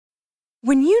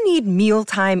When you need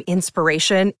mealtime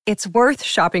inspiration, it's worth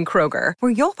shopping Kroger,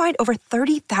 where you'll find over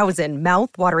 30,000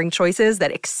 mouth-watering choices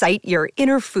that excite your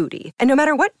inner foodie. And no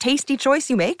matter what tasty choice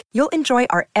you make, you'll enjoy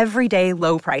our everyday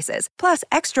low prices, plus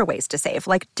extra ways to save,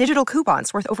 like digital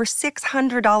coupons worth over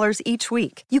 $600 each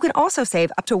week. You can also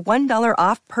save up to $1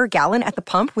 off per gallon at the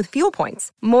pump with fuel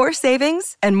points. More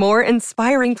savings and more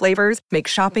inspiring flavors make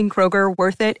shopping Kroger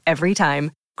worth it every time.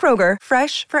 Kroger,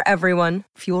 fresh for everyone.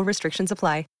 Fuel restrictions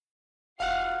apply.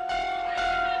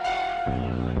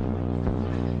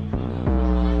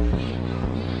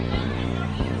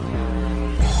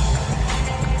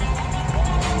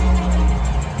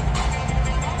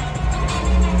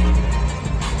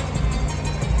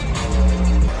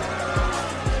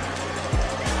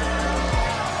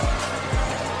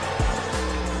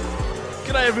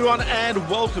 G'day everyone and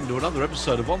welcome to another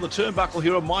episode of On the Turnbuckle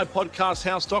here on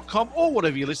mypodcasthouse.com or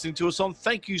whatever you're listening to us on.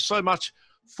 Thank you so much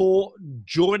for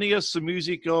joining us. The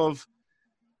music of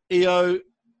Io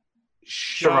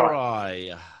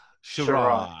Shirai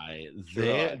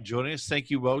there joining us. Thank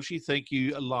you, Welshie. Thank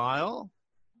you, Lyle,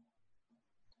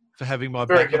 for having my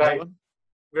back on that one.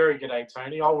 Very good day,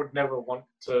 Tony. I would never want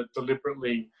to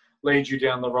deliberately lead you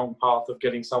down the wrong path of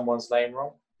getting someone's name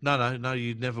wrong. No,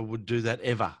 you never would do that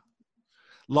ever.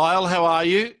 Lyle, how are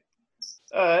you?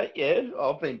 Yeah,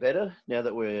 I've been better now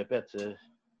that we're about to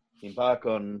embark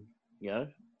on,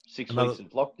 6 weeks of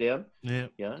lockdown. Yeah.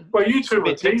 Well, you two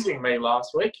were teasing me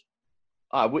last week.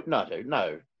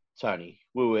 No, Tony.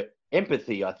 We were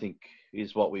empathy, I think,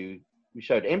 is what we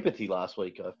showed empathy last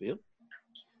week, I feel.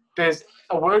 There's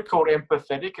a word called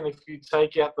empathetic, and if you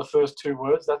take out the first two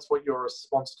words, that's what your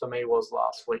response to me was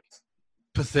last week.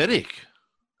 Pathetic.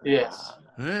 Yes.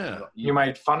 Yeah. You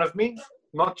made fun of me,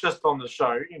 not just on the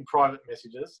show, in private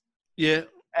messages. Yeah.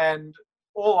 And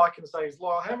all I can say is,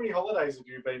 Lyle, how many holidays have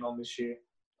you been on this year?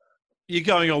 You're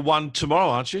going on one tomorrow,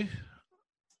 aren't you?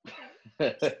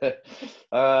 So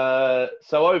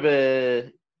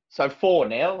 4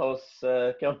 now. I was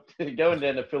going down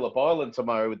to Phillip Island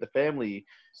tomorrow with the family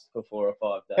for 4 or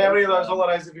 5 days. How many of those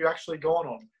holidays have you actually gone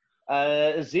on?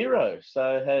 0.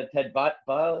 So had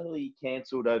Bali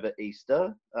cancelled over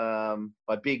Easter.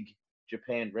 My big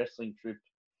Japan wrestling trip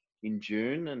in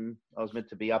June, and I was meant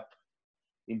to be up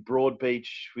in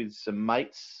Broadbeach with some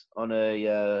mates on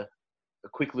a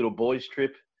quick little boys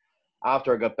trip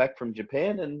after I got back from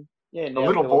Japan, and now a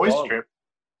little boys trip.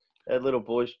 A little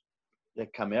boys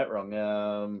that come out wrong.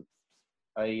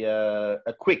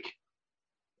 A quick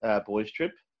boys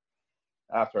trip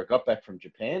after I got back from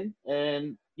Japan,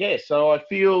 and so I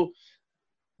feel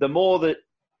the more that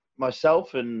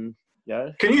myself and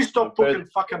Can you stop booking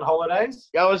fucking holidays?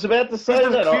 I was about to say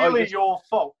that. It's clearly your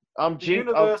fault. The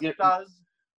universe does.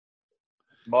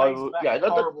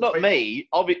 Not me.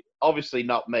 Obviously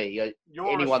not me.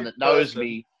 Anyone that knows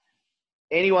me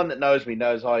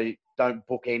knows I don't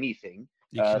book anything.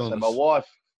 So my wife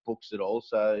books it all.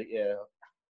 So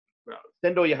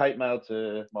send all your hate mail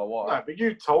to my wife. No, but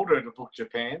you told her to book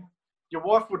Japan. Your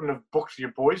wife wouldn't have booked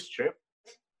your boys' trip.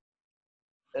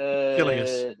 Killing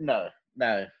us. No.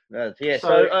 Yeah.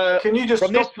 So can you just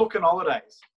stop booking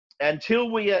holidays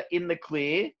until we are in the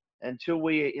clear? Even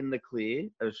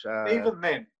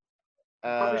then,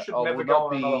 probably should never go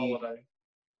on another holiday.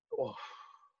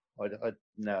 I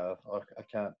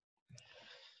can't.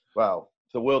 Well,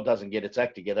 if the world doesn't get its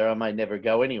act together, I may never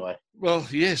go anyway. Well,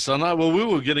 yes, I know. Well, we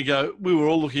were going to go. We were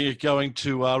all looking at going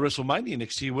to WrestleMania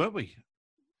next year, weren't we?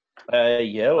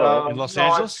 In Los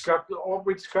Angeles.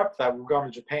 We'd scrapped that. We're going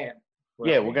to Japan.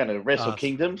 Yeah, we're going to Wrestle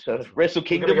Kingdom. So Wrestle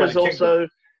Kingdom was also.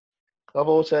 I've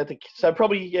also had to. So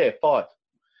probably 5.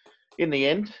 In the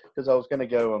end, because I was going to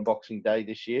go on Boxing Day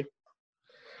this year.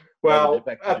 Well,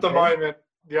 at the moment,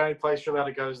 the only place you're allowed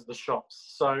to go is the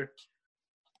shops. So.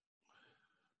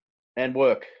 And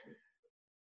work.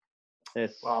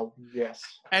 Yes. Well, yes.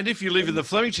 And if you live in the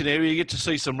Flemington area, you get to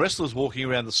see some wrestlers walking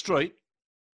around the street.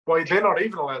 Well, they're not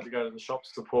even allowed to go to the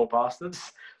shops, the poor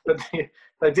bastards. But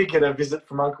they did get a visit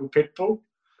from Uncle Pitbull.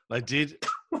 They did.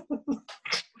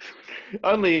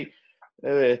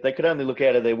 They could only look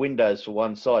out of their windows for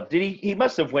one side. He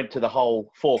must have went to the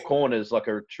whole 4 corners like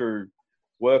a true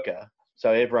worker,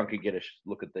 so everyone could get a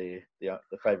look at the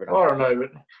favourite. I don't know,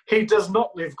 but he does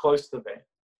not live close to there.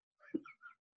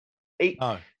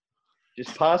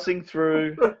 Just passing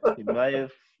through. He may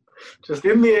have just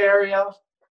in the area.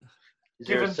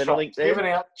 Giving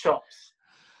out chops.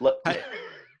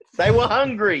 They were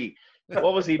hungry.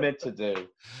 What was he meant to do?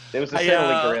 There was a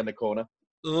Centrelink around the corner.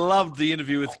 Loved the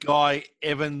interview with Guy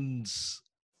Evans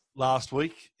last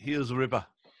week. He was a ripper.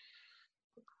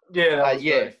 Yeah, that was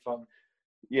very fun.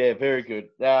 Yeah, very good.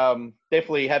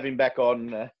 Definitely have him back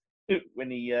on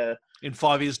when he In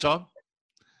 5 years' time?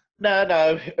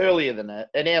 no, earlier than that,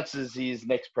 announces his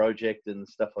next project and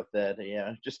stuff like that.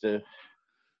 Yeah, just a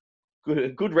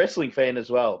good wrestling fan as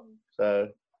well. So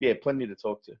yeah, plenty to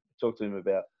talk to him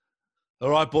about. All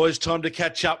right, boys, time to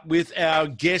catch up with our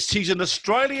guest. He's an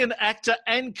Australian actor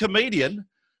and comedian.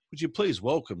 Would you please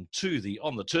welcome to the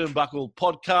On the Turnbuckle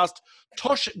podcast,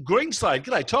 Tosh Greenslade.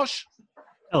 G'day, Tosh.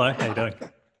 Hello, how you doing?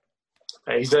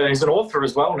 He's an author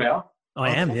as well now.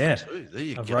 I am, yeah. There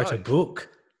you I've go. wrote a book.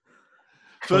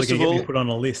 First of get all, me put on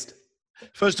a list.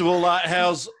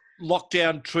 How's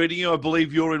lockdown treating you? I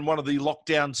believe you're in one of the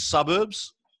lockdown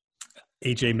suburbs.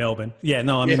 E.g. Melbourne. Yeah,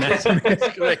 no, I'm in That's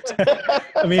correct.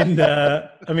 I'm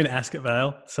in Ascot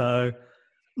Vale. So,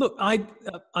 look,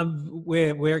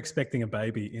 we're expecting a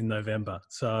baby in November.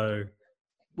 So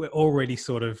we're already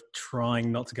sort of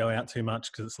trying not to go out too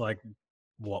much because it's like,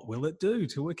 what will it do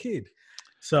to a kid?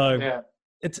 So Yeah.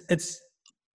 it's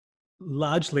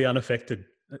largely unaffected.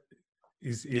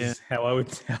 Is how I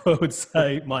would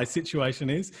say my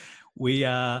situation is. We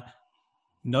are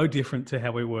no different to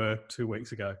how we were 2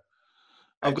 weeks ago.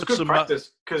 I've It's got good some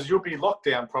practice because you'll be locked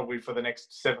down probably for the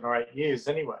next 7 or 8 years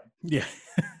anyway. Yeah.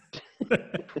 I Can you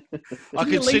can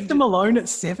leave send them alone at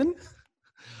 7?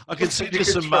 I can send you You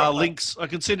some can try. links. I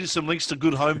can send you some links to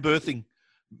good home birthing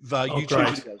YouTube great.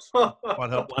 videos.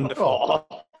 Might help. Wonderful.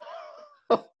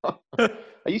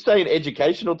 Are you saying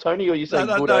educational, Tony, or are you saying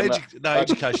good?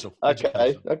 Educational. Okay,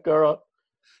 Educational. all right.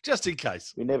 Just in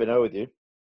case. We never know with you.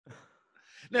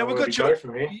 Now Where we go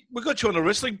from here. we got you on a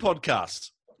wrestling podcast.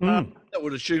 I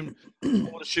would assume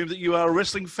that you are a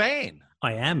wrestling fan.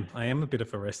 I am a bit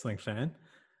of a wrestling fan.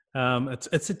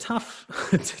 It's a tough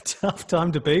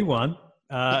time to be one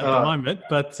at the moment,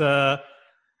 but I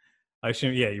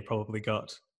assume you probably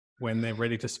got, when they're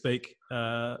ready to speak,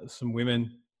 some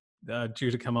women due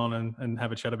to come on and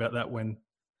have a chat about that when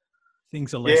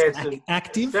things are less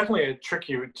active. It's definitely a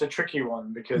tricky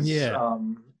one because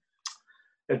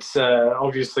it's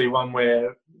obviously one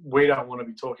where we don't want to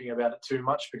be talking about it too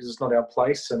much because it's not our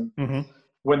place. And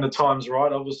when the time's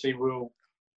right, obviously we'll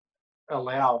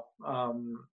allow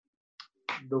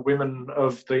the women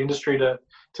of the industry to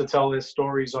tell their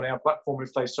stories on our platform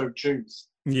if they so choose.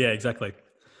 Yeah, exactly.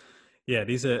 Yeah,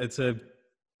 it's a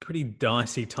pretty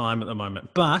dicey time at the moment.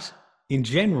 But in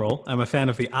general, I'm a fan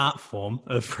of the art form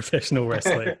of professional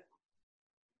wrestling.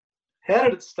 How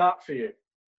did it start for you?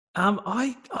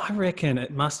 I reckon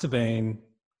it must have been.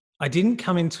 I didn't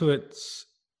come into it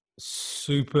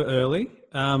super early.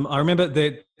 I remember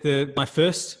that my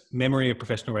first memory of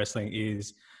professional wrestling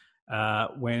is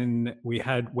when we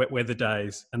had wet weather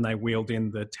days and they wheeled in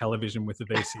the television with the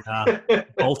VCR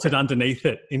bolted underneath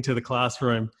it into the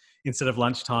classroom instead of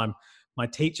lunchtime. My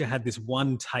teacher had this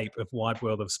one tape of Wide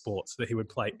World of Sports that he would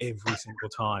play every single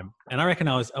time. And I reckon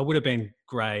I would have been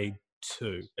grade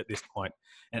 2 at this point,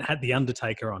 and it had The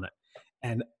Undertaker on it.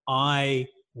 And I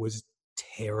was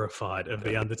terrified of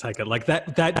The Undertaker. Like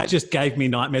that just gave me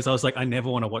nightmares. I was like, I never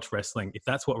want to watch wrestling. If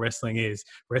that's what wrestling is,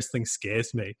 wrestling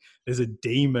scares me. There's a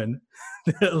demon,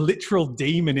 a literal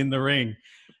demon in the ring.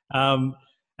 And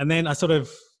then I sort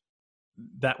of,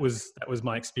 that was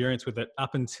my experience with it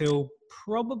up until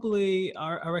probably,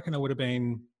 I reckon I would have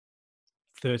been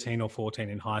 13 or 14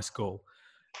 in high school.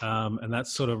 And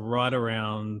that's sort of right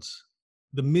around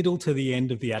the middle to the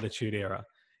end of the Attitude Era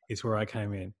is where I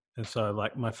came in. And so,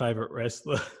 like, my favourite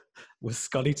wrestler was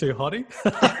Scotty 2 Hotty.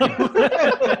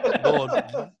 Lord,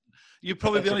 you're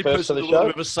probably the only person that will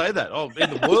ever say that. Oh,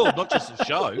 in the world, not just the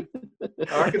show.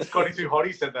 I reckon Scotty 2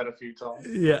 Hotty said that a few times.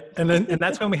 Yeah, and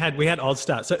that's when we had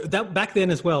Odstar. So that back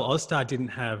then as well, Odstar didn't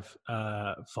have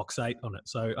Fox 8 on it,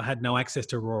 so I had no access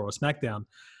to Raw or SmackDown.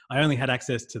 I only had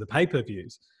access to the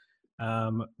pay-per-views,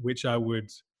 which I would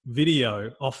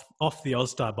video off the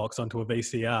Odstar box onto a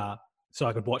VCR, so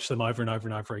I could watch them over and over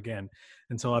and over again.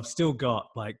 And so I've still got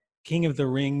like King of the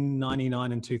Ring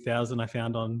 99 and 2000 I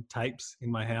found on tapes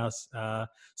in my house.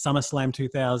 SummerSlam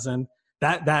 2000.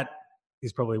 That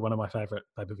is probably one of my favorite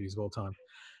pay-per-views of all time.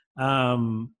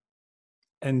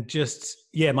 And just,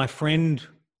 my friend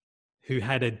who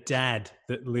had his dad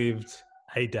lived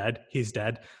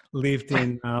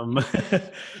in...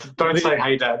 Don't say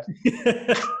hey, Dad.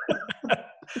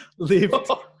 lived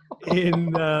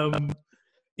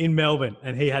in Melbourne,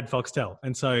 and he had Foxtel.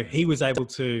 And so he was able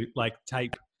to like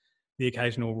tape the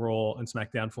occasional Raw and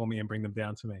SmackDown for me and bring them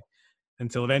down to me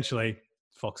until eventually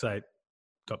Fox 8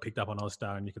 got picked up on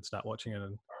Odstar and you could start watching it.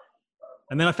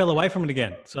 And then I fell away from it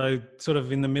again. So sort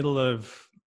of in the middle of,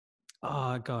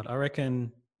 I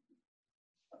reckon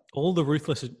all the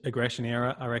Ruthless Aggression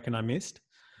era, I reckon I missed.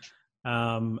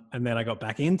 And then I got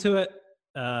back into it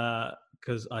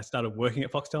because I started working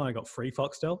at Foxtel and I got free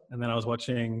Foxtel, and then I was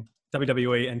watching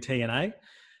WWE and TNA,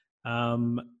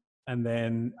 and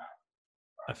then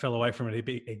I fell away from it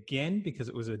again because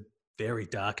it was a very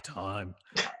dark time,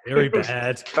 very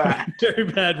bad, very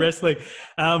bad wrestling.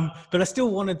 But I still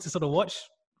wanted to sort of watch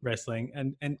wrestling,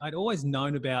 and I'd always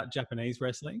known about Japanese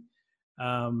wrestling,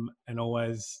 and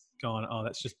always gone, oh,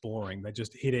 that's just boring. They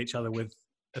just hit each other with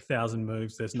 1,000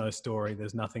 moves. There's no story.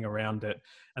 There's nothing around it.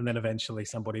 And then eventually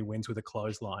somebody wins with a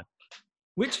clothesline,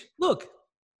 which, look,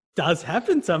 does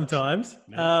happen sometimes.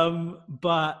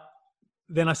 But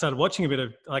then I started watching a bit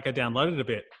of, I downloaded a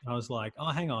bit. I was like, oh,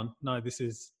 hang on. No, this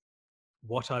is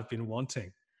what I've been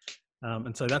wanting.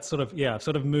 And so that's I've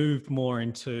sort of moved more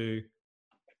into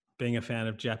being a fan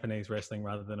of Japanese wrestling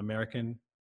rather than American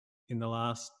in the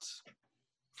last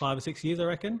 5 or 6 years, I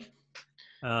reckon.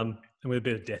 And with a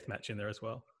bit of deathmatch in there as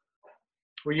well.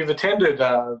 Well, you've attended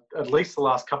at least the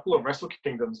last couple of Wrestle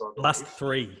Kingdoms, I believe. Last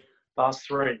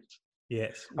three.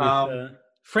 Yes. With,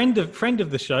 friend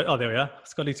of the show. Oh, there we are.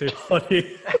 Scotty Too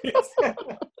Hotty.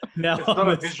 Now it's not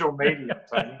a visual medium,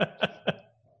 Tony.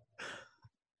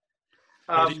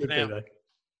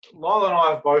 Lyle and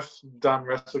I have both done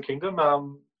Wrestle Kingdom.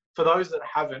 For those that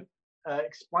haven't,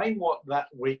 explain what that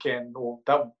weekend or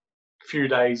that few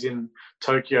days in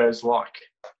Tokyo is like.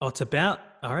 Oh,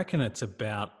 I reckon it's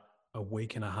about a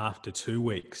week and a half to 2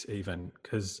 weeks even,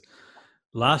 because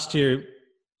last year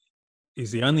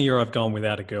is the only year I've gone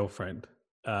without a girlfriend.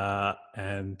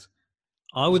 And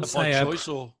I would say by choice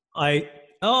or?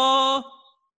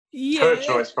 Yeah. Her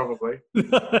choice, probably.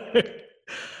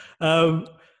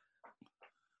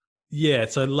 Yeah,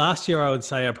 so last year I would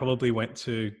say I probably went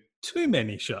to too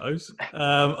many shows.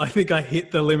 I think I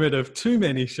hit the limit of too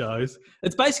many shows.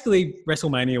 It's basically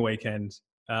WrestleMania weekend,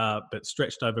 but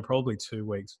stretched over probably 2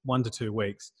 weeks, 1 to 2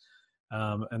 weeks.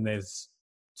 And there's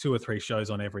 2 or 3 shows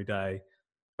on every day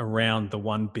around the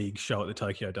one big show at the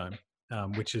Tokyo Dome,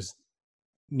 which is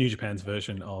New Japan's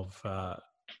version of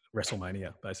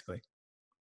WrestleMania, basically.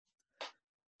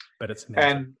 But it's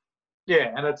and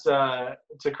it's a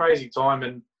crazy time,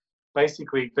 and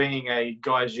basically being a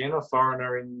gaijin, a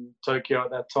foreigner in Tokyo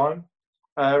at that time,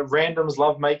 randoms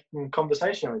love making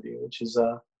conversation with you, which is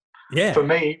for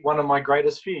me one of my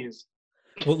greatest fears.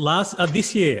 Well,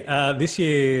 this year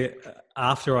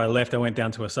after I left, I went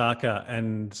down to Osaka,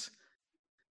 and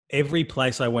every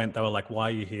place I went, they were like, "Why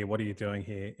are you here? What are you doing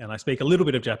here?" And I speak a little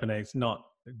bit of Japanese, not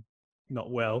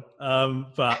well,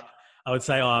 but I would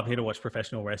say, "Oh, I'm here to watch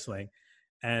professional wrestling."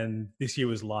 And this year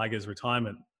was Liger's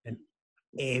retirement, and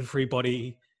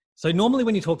everybody. So normally,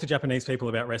 when you talk to Japanese people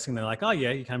about wrestling, they're like, "Oh yeah,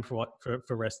 you came for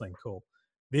wrestling, cool."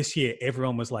 This year,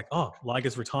 everyone was like, "Oh,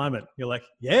 Liger's retirement." You're like,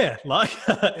 "Yeah,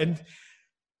 Liger." And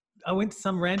I went to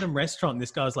some random restaurant, and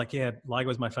this guy was like, "Yeah, Liger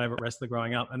was my favorite wrestler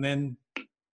growing up." And then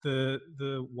the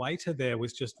waiter there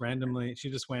was just randomly,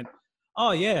 she just went,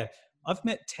 "Oh yeah, I've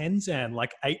met Tenzan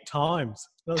like 8 times."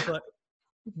 And I was like,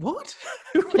 "What?"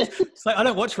 It's like, I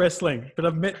don't watch wrestling, but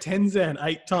I've met Tenzan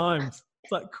 8 times.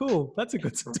 It's like, cool, that's a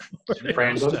good story.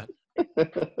 Random.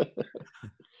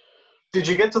 Did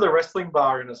you get to the wrestling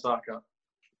bar in Osaka?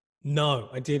 No,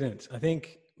 I didn't. I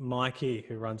think Mikey,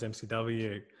 who runs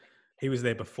MCW, he was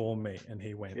there before me, and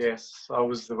he went. Yes, I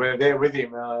was there with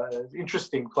him.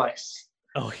 Interesting place.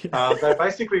 Oh, yeah. They're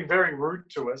basically very rude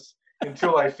to us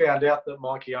until they found out that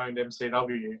Mikey owned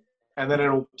MCW, and then it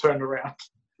all turned around.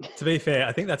 To be fair,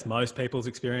 I think that's most people's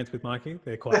experience with Mikey.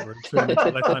 They're quite rude to him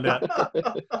until they find out.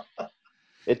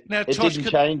 It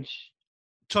didn't change.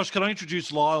 Tosh, can I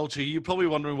introduce Lyle to you? You're probably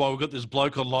wondering why we've got this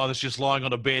bloke online that's just lying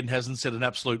on a bed and hasn't said an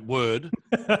absolute word.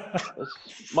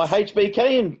 My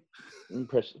HBK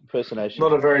impersonation.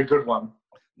 Not a very good one.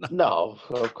 No,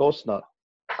 of course not.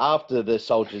 After the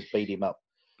soldiers beat him up.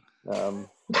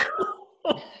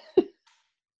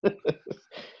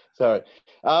 Sorry.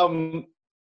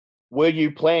 Were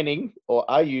you planning, or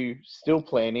are you still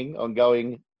planning on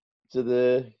going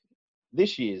to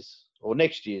this year's or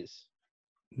next year's?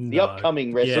 The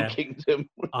upcoming Wrestle Kingdom.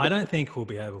 I don't think we'll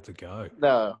be able to go.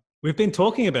 No. We've been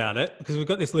talking about it because we've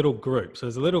got this little group. So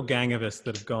there's a little gang of us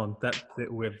that have gone, that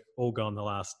we've all gone the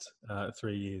last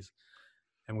 3 years.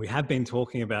 And we have been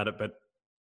talking about it, but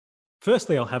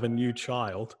firstly, I'll have a new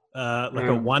child, a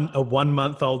 1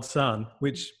 month old son,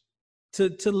 which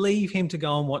to leave him to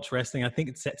go and watch wrestling, I think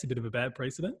it sets a bit of a bad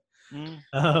precedent.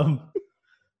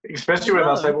 Especially when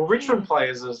I say, well, Richmond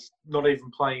players are not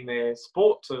even playing their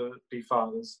sport to be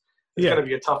fathers. It's going to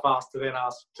be a tough ask to then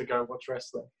ask to go watch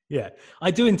wrestling. Yeah.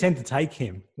 I do intend to take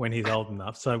him when he's old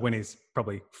enough. So when he's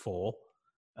probably 4,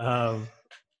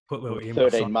 put little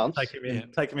 13 months.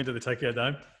 Take him into the Tokyo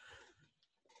Dome.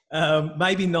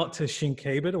 Maybe not to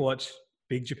Shinkiba to watch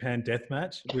Big Japan Death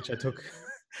Match, which I took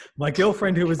my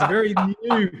girlfriend, who was a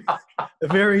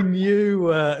very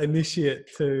new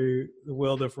initiate to the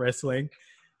world of wrestling,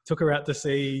 took her out to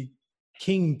see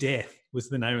King Death was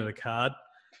the name of the card.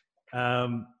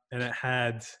 And it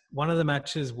had, one of the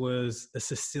matches was a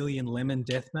Sicilian lemon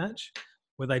death match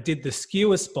where they did the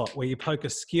skewer spot where you poke a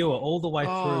skewer all the way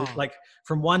through, like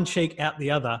from one cheek out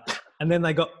the other. And then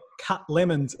they got cut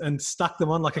lemons and stuck them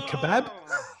on like a kebab.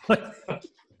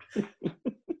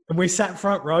 And we sat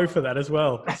front row for that as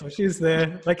well. So she's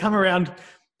there. They come around.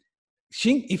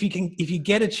 If you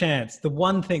get a chance, the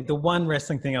one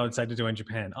wrestling thing I would say to do in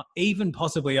Japan, even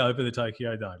possibly over the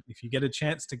Tokyo Dome, if you get a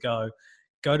chance to go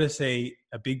to see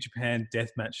a Big Japan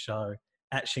Deathmatch show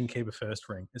at Shinkiba First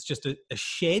Ring. It's just a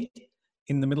shed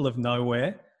in the middle of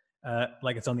nowhere.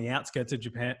 Like it's on the outskirts of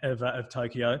Japan, of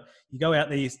Tokyo. You go out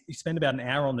there, you spend about an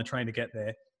hour on the train to get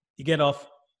there. You get off,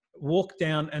 walk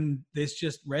down, and there's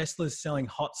just wrestlers selling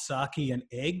hot sake and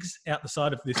eggs out the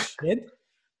side of this shed.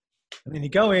 And then you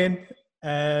go in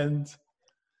and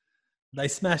they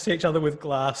smash each other with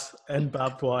glass and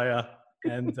barbed wire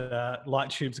and light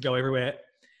tubes go everywhere.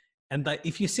 And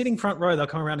if you're sitting front row, they'll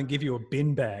come around and give you a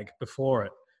bin bag before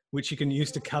it, which you can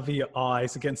use to cover your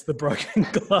eyes against the broken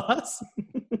glass.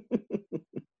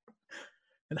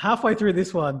 And halfway through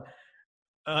this one,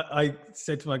 I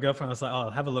said to my girlfriend, I was like, "Oh,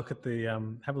 have a look at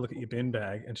your bin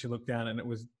bag." And she looked down, and it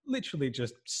was literally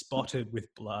just spotted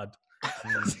with blood.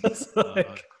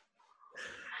 Like,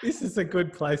 this is a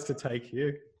good place to take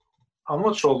you. I'm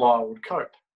not sure Lyle would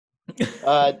cope.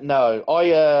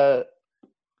 No,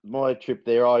 my trip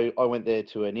there, I went there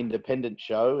to an independent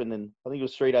show, and then I think it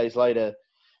was 3 days later,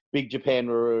 Big Japan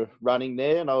were running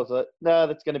there, and I was like, no,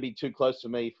 that's going to be too close for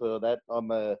me for that.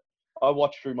 I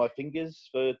watch through my fingers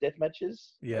for death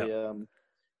matches. Yeah.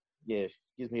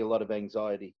 Gives me a lot of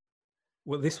anxiety.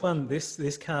 Well, this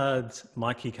card,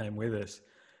 Mikey came with us,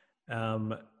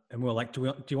 and we were like,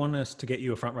 do you want us to get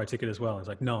you a front row ticket as well? He's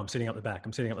like, no, I'm sitting up the back.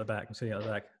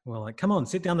 We're like, come on,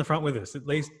 sit down the front with us. At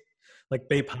least like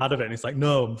be part of it. And he's like,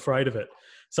 no, I'm afraid of it.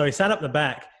 So he sat up the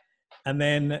back, and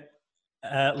then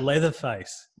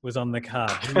Leatherface was on the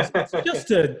card. It's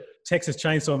just a Texas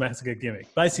Chainsaw Massacre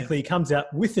gimmick. Basically, he comes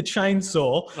out with the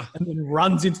chainsaw and then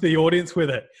runs into the audience with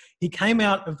it. He came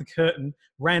out of the curtain,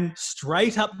 ran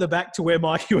straight up the back to where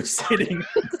Mikey was sitting,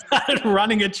 started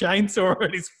running a chainsaw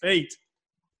at his feet.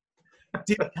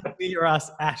 Didn't come near your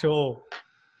ass at all.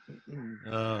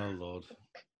 Oh, Lord.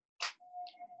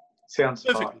 Sounds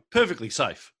perfectly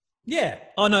safe. Yeah.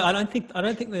 Oh no, I think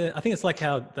it's like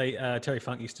how Terry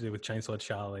Funk used to do with Chainsaw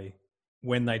Charlie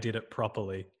when they did it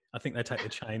properly. I think they take the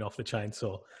chain off the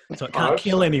chainsaw, so it can't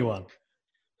kill anyone.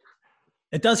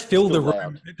 It does fill the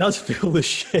room. It does fill the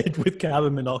shed with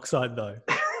carbon monoxide, though.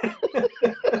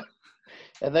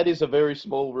 And that is a very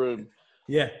small room.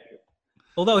 Yeah.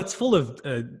 Although it's full of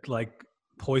like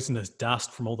poisonous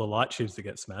dust from all the light tubes that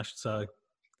get smashed. So.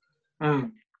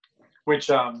 Which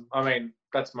I mean,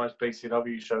 that's most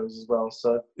BCW shows as well.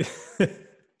 So.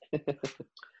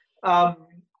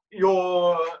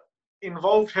 You're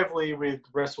involved heavily with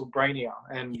WrestleBrania,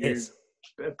 and yes.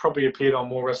 You probably appeared on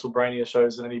more WrestleBrania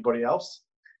shows than anybody else.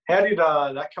 How did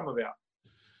that come about?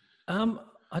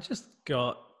 I just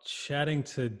got chatting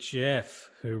to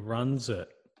Jeff, who runs it.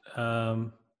 I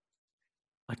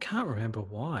can't remember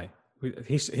why.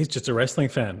 He's just a wrestling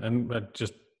fan, and I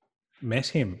just met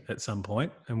him at some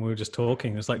point, and we were just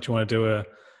talking. It was like, do you want to do a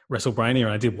WrestleBrania?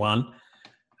 And I did one,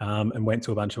 and went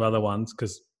to a bunch of other ones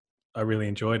because I really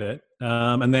enjoyed it.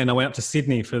 And then I went up to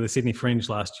Sydney for the Sydney Fringe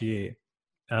last year,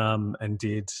 and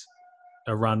did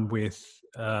a run with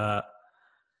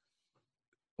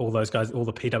all those guys, all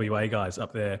the PWA guys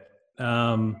up there.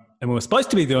 And we were supposed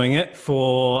to be doing it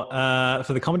for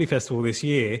the comedy festival this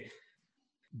year,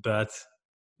 but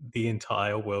the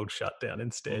entire world shut down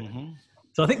instead. Mm-hmm.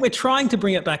 So I think we're trying to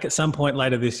bring it back at some point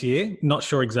later this year. Not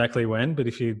sure exactly when, but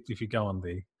if you go on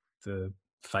the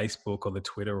Facebook or the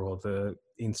Twitter or the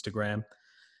Instagram,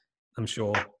 I'm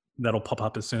sure that'll pop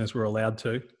up as soon as we're allowed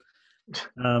to.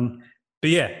 But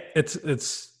yeah, it's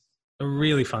a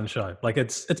really fun show. Like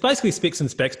it's basically Spicks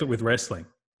and Specs, but with wrestling.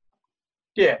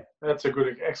 Yeah, that's a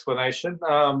good explanation.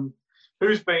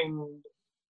 Who's been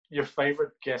your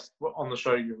favourite guest on the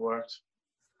show you've worked?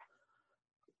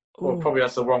 Well, probably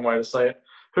that's the wrong way to say it.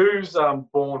 Who's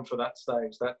born for that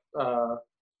stage, that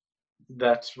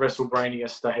WrestleBrania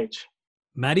stage?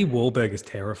 Maddie Wahlberg is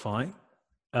terrifying.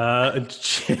 A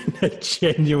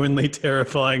genuinely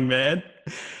terrifying man.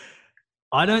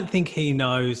 I don't think he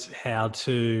knows how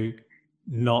to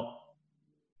not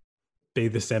be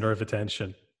the center of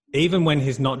attention. Even when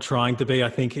he's not trying to be, I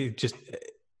think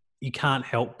you can't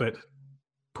help but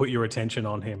put your attention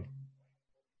on him.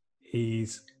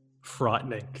 He's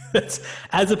frightening.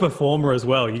 As a performer as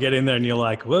well, you get in there and you're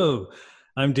like, whoa,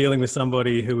 I'm dealing with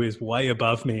somebody who is way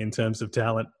above me in terms of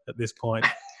talent at this point.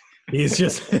 He's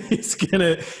going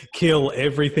to kill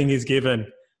everything he's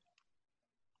given.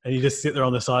 And you just sit there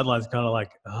on the sidelines kind of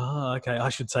like, oh, okay, I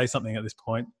should say something at this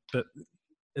point. But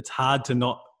it's hard to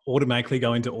not automatically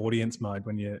go into audience mode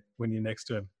when you're next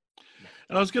to him.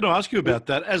 And I was going to ask you about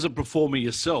that. As a performer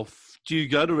yourself, do you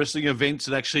go to wrestling events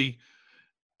and actually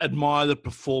admire the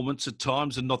performance at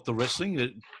times and not the wrestling?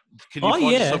 Can you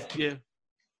find yourself? Yeah.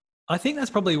 I think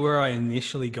that's probably where I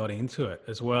initially got into it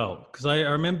as well. Because I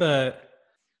remember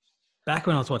back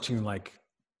when I was watching like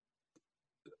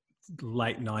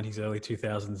late 90s, early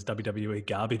 2000s WWE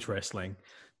garbage wrestling,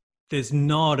 there's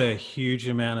not a huge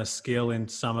amount of skill in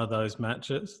some of those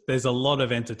matches. There's a lot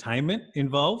of entertainment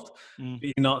involved, but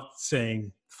you're not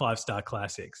seeing 5-star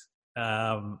classics.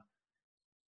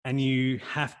 And you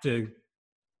have to,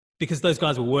 because those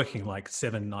guys were working like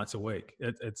 7 nights a week.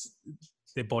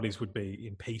 Their bodies would be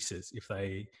in pieces if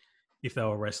they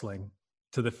were wrestling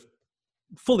to the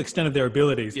full extent of their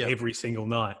abilities every single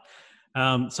night.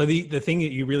 So the thing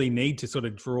that you really need to sort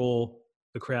of draw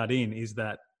the crowd in is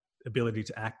that ability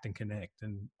to act and connect,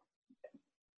 and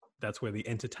that's where the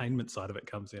entertainment side of it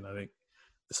comes in. I think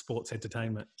the sports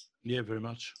entertainment. Yeah, very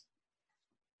much.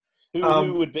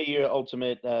 Who would be your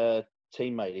ultimate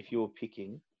teammate if you were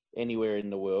picking anywhere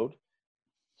in the world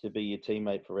to be your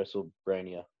teammate for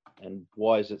WrestleBrania, and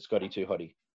why is it Scotty 2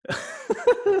 Hotty?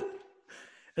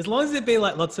 As long as it be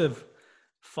like lots of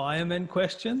fireman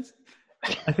questions,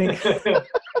 I think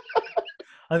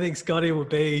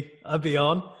Scotty I'd be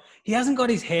on. He hasn't got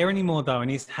his hair anymore though,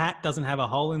 and his hat doesn't have a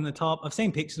hole in the top. I've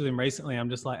seen pictures of him recently. I'm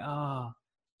just like,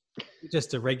 you're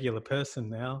just a regular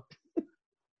person now.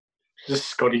 Just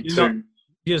Scotty too.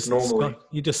 You're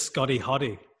just Scotty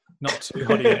Hottie, not too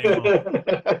hottie anymore.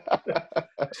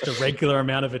 Just a regular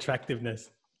amount of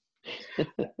attractiveness.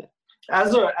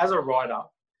 As a writer,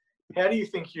 how do you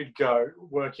think you'd go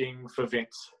working for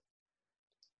Vince?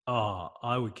 Oh,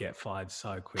 I would get fired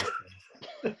so quickly.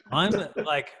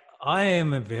 I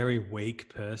am a very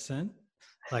weak person.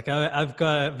 Like I've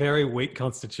got a very weak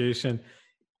constitution.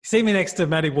 You see me next to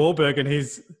Matty Wahlberg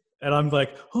and I'm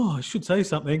like, oh, I should say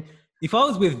something. If I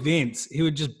was with Vince, he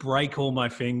would just break all my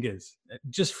fingers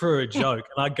just for a joke.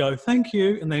 And I'd go, thank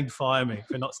you. And then fire me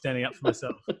for not standing up for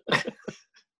myself.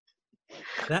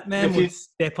 That man would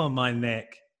step on my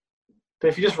neck. But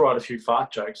if you just write a few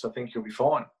fart jokes, I think you'll be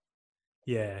fine.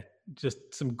 Yeah, just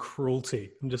some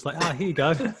cruelty. I'm just like, here you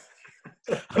go.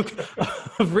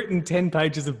 I've written 10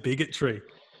 pages of bigotry.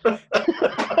 Feel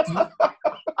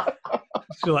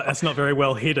like that's not very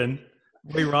well hidden.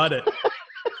 Rewrite it.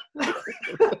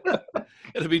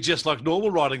 It'd be just like normal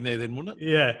writing there then, wouldn't it?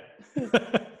 Yeah.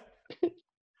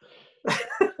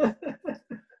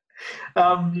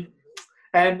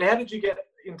 And how did you get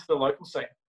into the local scene?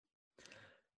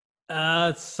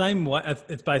 Same way.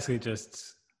 It's basically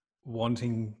just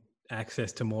wanting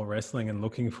access to more wrestling and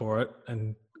looking for it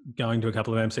and going to a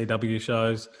couple of MCW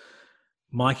shows.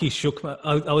 Mikey shook my...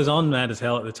 I was on Mad as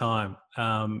Hell at the time,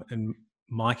 and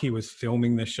Mikey was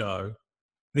filming the show.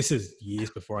 This is years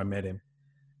before I met him.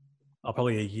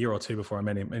 Probably a year or two before I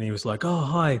met him. And he was like, oh,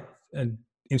 hi, and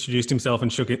introduced himself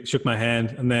and shook my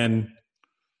hand, and then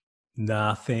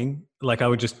nothing. Like I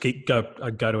would just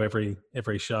I'd go to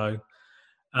every show.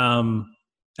 And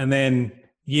then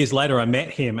years later, I met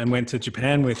him and went to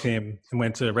Japan with him and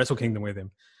went to Wrestle Kingdom with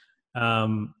him.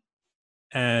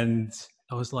 And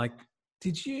I was like,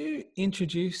 did you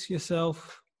introduce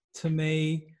yourself to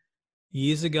me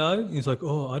years ago? He's like,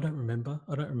 oh, I don't remember.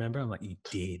 I'm like, you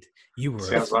did. You were.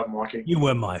 Sounds like Mikey. You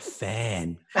were my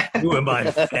fan. You were my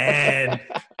fan.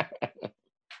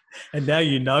 And now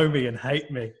you know me and hate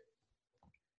me.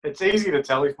 It's easy to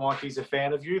tell if Mikey's a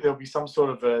fan of you. There'll be some sort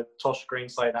of a Tosh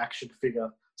Greenslade action figure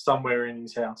somewhere in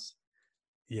his house.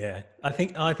 Yeah, I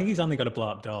think he's only got a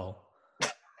blow-up doll.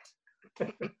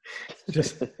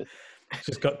 just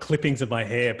got clippings of my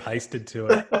hair pasted to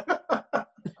it.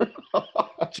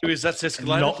 Jeez, that's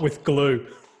escalated. Not with glue.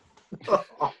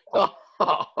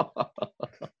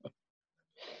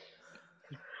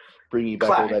 Bringing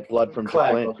back all that blood from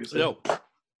Japan.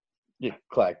 Yeah,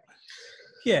 Clag.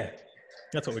 Yeah,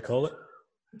 that's what we call it.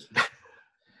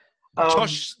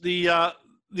 Josh, the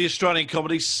Australian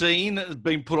comedy scene has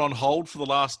been put on hold for the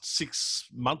last 6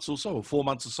 months or so, or 4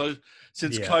 months or so,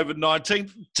 since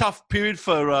COVID-19. Tough period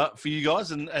for you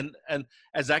guys and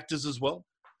as actors as well.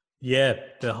 Yeah,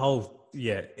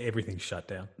 everything's shut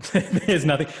down. There's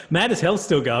nothing. Mad as Hell's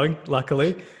still going,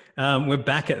 luckily. We're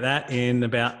back at that in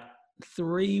about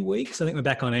 3 weeks. I think we're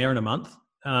back on air in a month.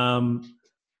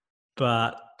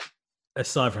 But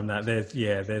aside from that,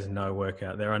 there's no work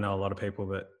out there. I know a lot of people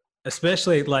that,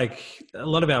 especially like a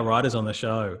lot of our writers on the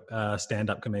show,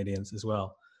 stand-up comedians as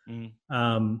well.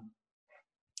 And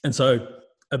so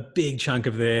a big chunk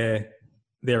of their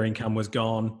income was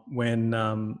gone when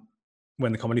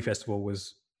the comedy festival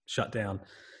was shut down.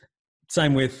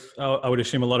 Same with, I would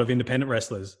assume, a lot of independent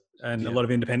wrestlers and a lot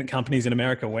of independent companies in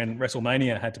America when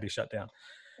WrestleMania had to be shut down,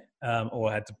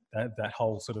 or had to, that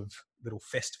whole sort of little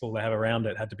festival they have around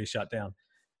it had to be shut down.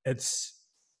 It's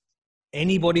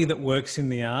anybody that works in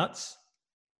the arts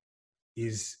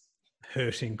is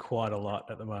hurting quite a lot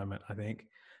at the moment, I think.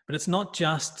 But it's not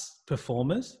just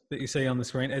performers that you see on the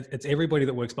screen. It's everybody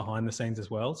that works behind the scenes as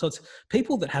well. So it's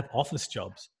people that have office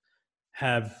jobs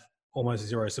have almost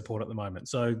zero support at the moment.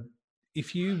 So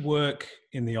if you work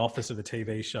in the office of a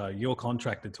TV show, you're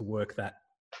contracted to work that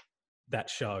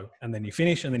show, and then you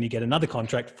finish, and then you get another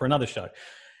contract for another show.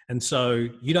 And so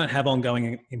you don't have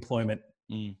ongoing employment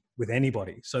with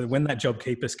anybody. So when that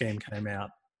JobKeeper scheme came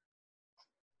out,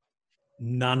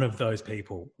 none of those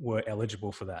people were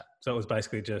eligible for that. So it was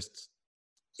basically just,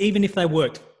 even if they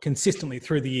worked consistently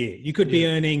through the year, you could be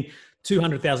earning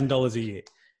 $200,000 a year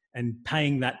and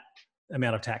paying that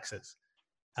amount of taxes.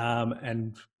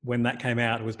 And when that came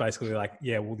out, it was basically like,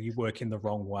 well, you work in the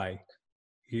wrong way.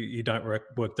 You don't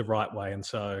work the right way. And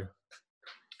so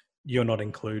you're not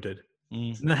included.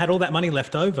 And they had all that money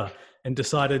left over and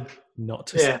decided not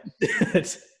to.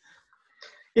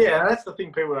 Yeah, that's the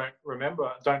thing people don't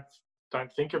remember,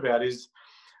 don't think about is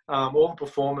all the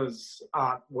performers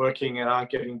aren't working and aren't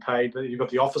getting paid. You've got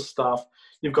the office staff,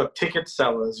 you've got ticket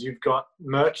sellers, you've got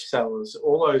merch sellers,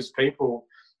 all those people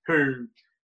who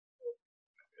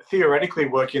theoretically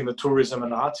work in the tourism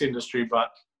and arts industry,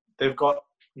 but they've got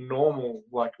normal,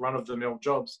 like run-of-the-mill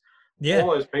jobs.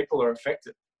 All those people are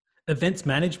affected. Events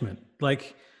management.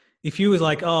 Like if you was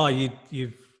like,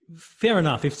 you fair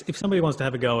enough. If somebody wants to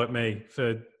have a go at me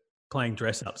for playing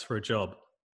dress-ups for a job,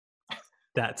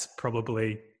 that's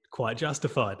probably quite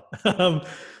justified. But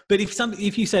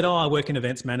if you said, I work in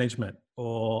events management,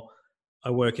 or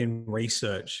I work in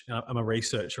research, I'm a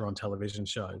researcher on television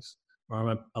shows, or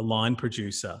I'm a line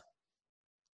producer,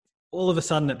 all of a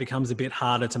sudden it becomes a bit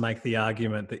harder to make the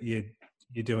argument that you're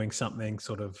doing something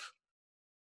sort of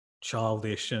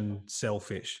childish and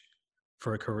selfish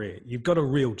for a career. You've got a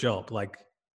real job. Like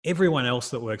everyone else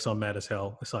that works on Mad as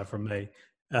Hell, aside from me,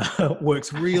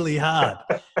 works really hard.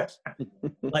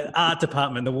 Like the art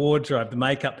department, the wardrobe, the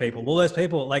makeup people, all those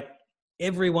people, like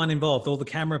everyone involved, all the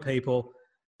camera people,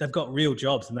 they've got real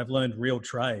jobs and they've learned real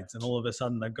trades, and all of a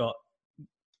sudden they've got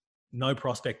no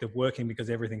prospect of working because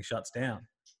everything shuts down.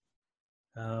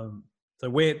 So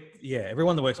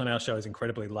everyone that works on our show is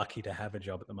incredibly lucky to have a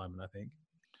job at the moment, I think.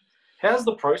 How's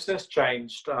the process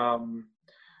changed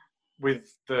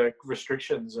with the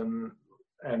restrictions and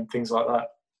things like that?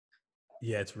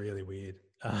 Yeah, it's really weird.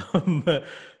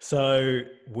 So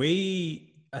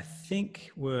I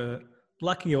think were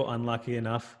lucky or unlucky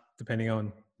enough, depending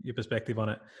on your perspective on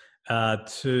it,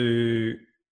 to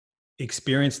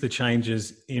experience the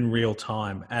changes in real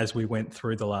time as we went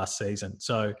through the last season.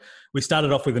 So we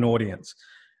started off with an audience,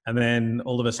 and then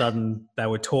all of a sudden they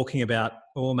were talking about,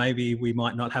 maybe we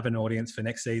might not have an audience for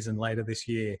next season later this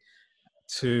year,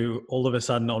 to all of a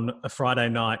sudden on a Friday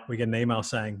night, we get an email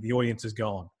saying the audience is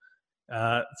gone.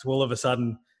 So all of a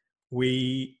sudden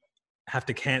we have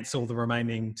to cancel the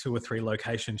remaining 2 or 3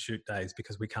 location shoot days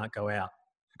because we can't go out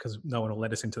because no one will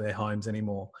let us into their homes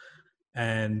anymore.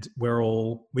 And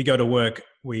we go to work,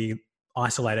 we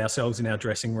isolate ourselves in our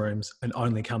dressing rooms and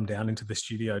only come down into the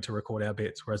studio to record our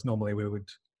bits. Whereas normally we would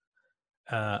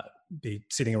be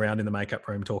sitting around in the makeup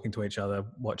room, talking to each other,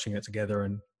 watching it together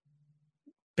and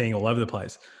being all over the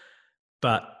place.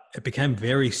 But it became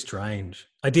very strange.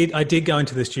 I did go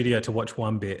into the studio to watch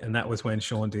one bit, and that was when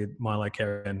Sean did Milo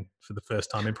Kerrigan for the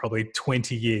first time in probably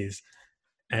 20 years.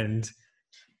 And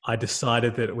I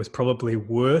decided that it was probably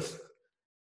worth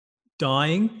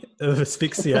dying of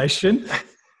asphyxiation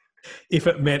if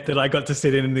it meant that I got to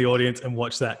sit in the audience and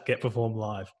watch that get performed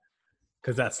live.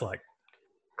 Because that's like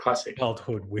classic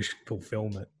childhood wish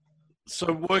fulfillment.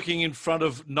 So working in front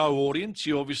of no audience,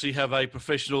 you obviously have a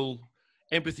professional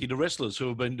empathy to wrestlers who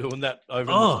have been doing that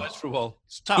over in the States for a while.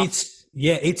 It's tough.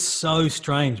 It's so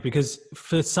strange because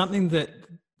for something that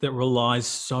relies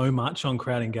so much on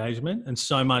crowd engagement and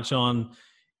so much on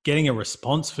getting a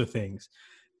response for things,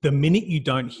 the minute you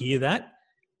don't hear that,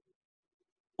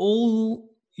 all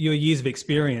your years of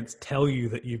experience tell you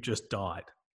that you've just died.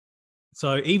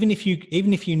 So even if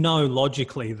you know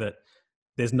logically that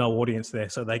there's no audience there,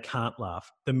 so they can't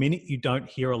laugh, the minute you don't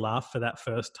hear a laugh for that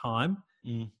first time,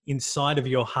 inside of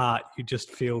your heart, you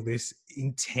just feel this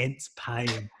intense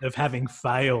pain of having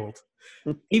failed.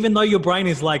 Even though your brain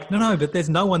is like, no, but there's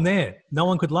no one there. No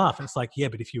one could laugh. And it's like, yeah,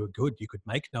 but if you were good, you could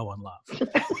make no one laugh.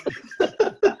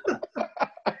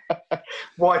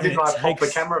 Why didn't I pop the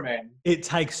cameraman? It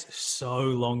takes so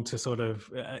long to sort of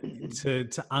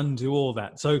to undo all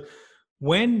that. So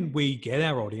when we get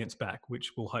our audience back,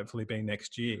 which will hopefully be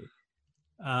next year,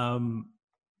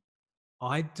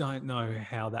 I don't know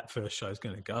how that first show is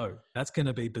going to go. That's going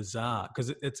to be bizarre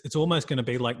because it's almost going to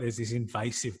be like there's this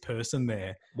invasive person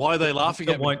there. Why are they laughing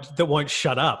at me? That won't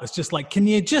shut up. It's just like, can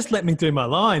you just let me do my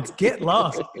lines? Get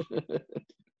lost.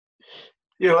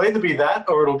 Yeah, it'll either be that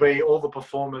or it'll be all the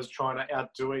performers trying to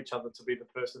outdo each other to be the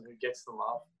person who gets the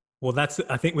laugh. Well,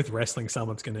 I think with wrestling,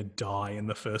 someone's going to die in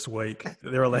the first week.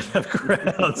 They're allowed to have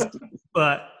crowds.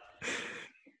 But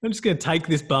I'm just going to take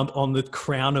this bump on the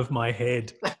crown of my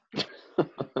head.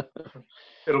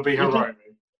 It'll be heroic.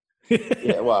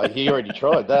 Yeah, well, he already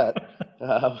tried that.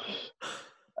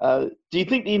 Do you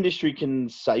think the industry can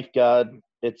safeguard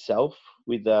itself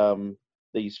with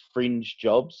these fringe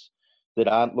jobs that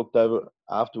aren't looked over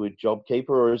after with JobKeeper,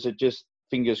 or is it just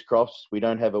fingers crossed we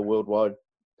don't have a worldwide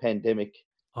pandemic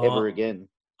ever again?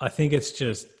 I think it's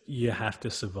just you have to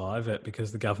survive it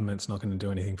because the government's not going to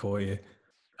do anything for you.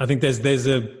 I think there's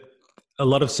a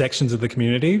lot of sections of the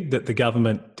community that the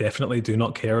government definitely do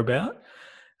not care about.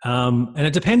 And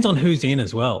it depends on who's in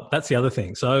as well. That's the other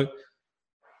thing. So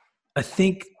I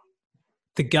think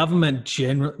the government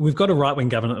generally, we've got a right-wing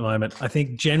government at the moment. I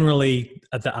think generally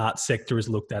the arts sector is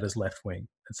looked at as left-wing.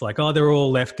 It's like, oh, they're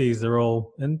all lefties. They're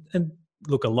all, and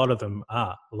look, a lot of them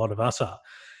are, a lot of us are.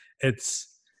 It's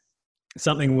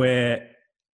something where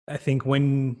I think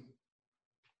when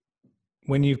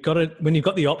you've got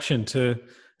the option to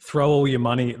throw all your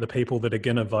money at the people that are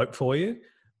going to vote for you,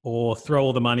 or throw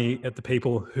all the money at the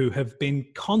people who have been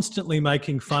constantly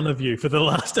making fun of you for the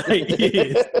last 8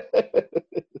 years,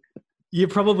 you're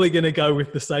probably going to go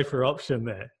with the safer option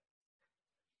there.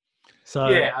 So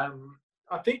yeah,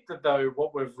 I think that though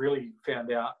what we've really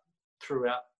found out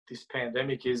throughout this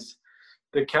pandemic is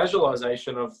the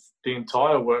casualisation of the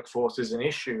entire workforce is an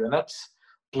issue, and that's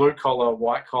blue collar,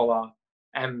 white collar,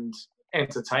 and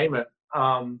entertainment.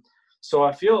 So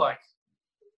I feel like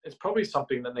it's probably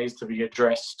something that needs to be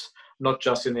addressed, not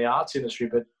just in the arts industry,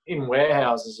 but in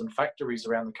warehouses and factories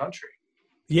around the country.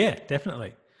 Yeah,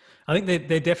 definitely. I think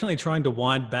they're definitely trying to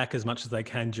wind back as much as they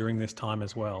can during this time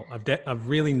as well. I've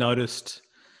really noticed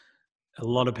a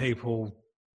lot of people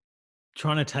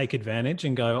trying to take advantage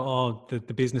and go, oh,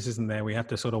 the business isn't there. We have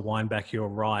to sort of wind back your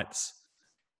rights,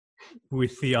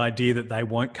 with the idea that they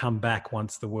won't come back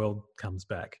once the world comes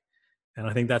back. And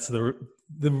I think that's the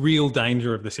real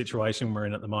danger of the situation we're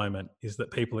in at the moment, is that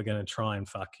people are going to try and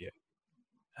fuck you.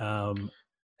 And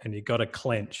you've got to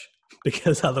clench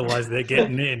because otherwise they're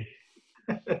getting in.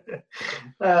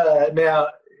 Now,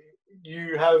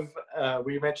 you have,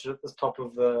 we mentioned at the top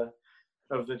of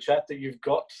the chat that you've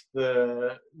got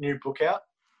the new book out.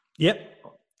 Yep.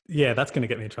 Yeah, that's going to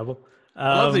get me in trouble.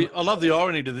 I love the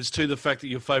irony to this too, the fact that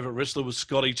your favourite wrestler was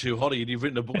Scotty 2 Hotty, and you've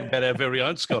written a book about our very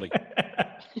own Scotty.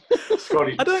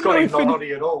 Scotty not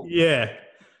hotty at all. Yeah.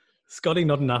 Scotty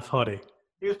not enough hotty.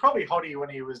 He was probably hotty when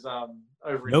he was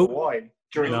over in Hawaii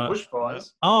during the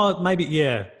bushfires. Oh, maybe,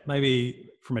 yeah.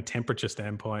 Maybe from a temperature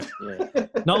standpoint. Yeah.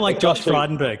 Not like Josh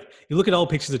Frydenberg. You look at old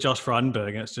pictures of Josh Frydenberg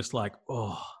and it's just like,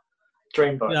 oh.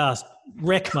 Dreamboat. Just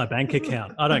wreck my bank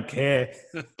account. I don't care.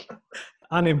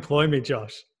 Unemploy me,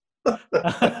 Josh.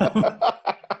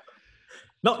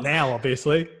 Not now,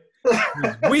 obviously.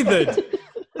 He's withered.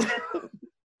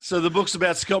 So the book's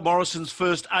about Scott Morrison's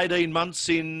first 18 months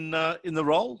in the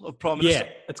role of Prime Minister?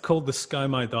 Yeah, it's called The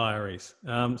ScoMo Diaries.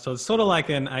 So it's sort of like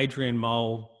an Adrian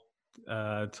Mole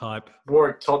type.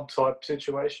 Warwick Todd type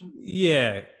situation?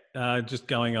 Yeah, just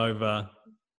going over,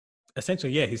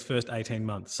 essentially, his first 18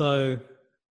 months. So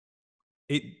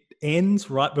it ends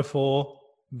right before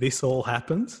this all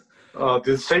happens. Oh,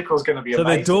 the sequel's going to be amazing.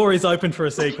 So the door is open for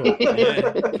a sequel.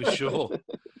 Yeah, for sure.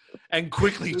 And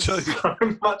quickly too. So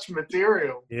much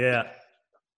material. Yeah.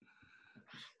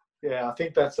 Yeah, I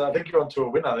think you're onto a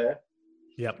winner there.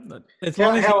 Yep.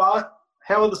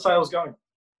 How are the sales going?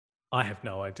 I have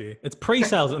no idea. It's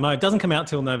pre-sales at the moment. It doesn't come out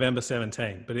till November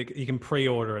 17, but you can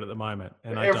pre-order it at the moment.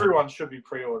 And everyone should be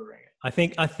pre-ordering it.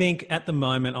 I think at the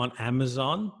moment on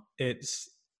Amazon, it's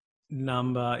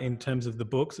in terms of the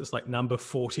books, it's like number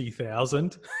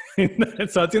 40,000. So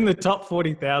it's in the top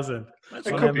 40,000.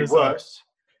 It could be worse.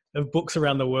 Of books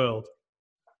around the world.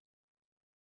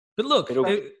 But look,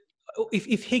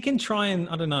 if he can try and,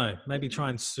 I don't know, maybe try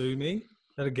and sue me,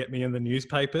 that'll get me in the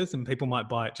newspapers and people might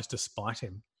buy it just to spite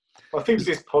him. I think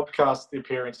this podcast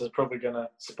appearance is probably going to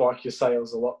spike your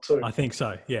sales a lot too. I think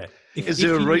so. Yeah. Is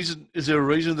there a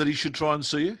reason that he should try and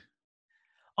see you?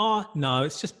 Oh no,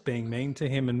 it's just being mean to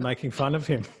him and making fun of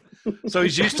him. So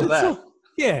he's used to that.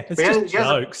 Yeah, it's just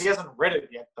jokes. He hasn't read it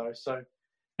yet though, so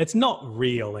it's not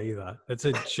real either. It's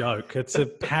a joke. It's a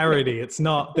parody. It's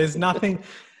not. There's nothing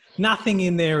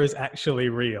in there is actually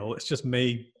real. It's just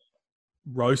me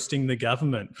roasting the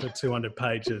government for 200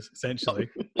 pages, essentially.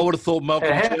 I would have thought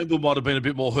Malcolm Turnbull might have been a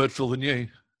bit more hurtful than you.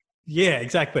 Yeah,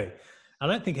 exactly. I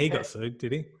don't think he got sued,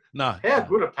 did he? No. How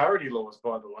good are parody laws,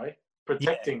 by the way,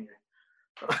 protecting you?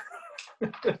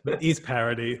 It is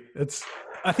parody.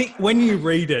 I think when you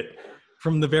read it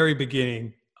from the very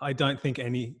beginning, I don't think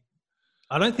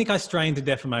I stray into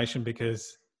defamation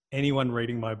because anyone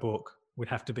reading my book would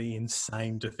have to be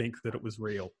insane to think that it was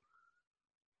real.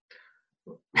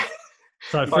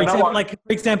 So, for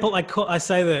example, I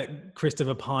say that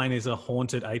Christopher Pyne is a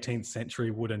haunted 18th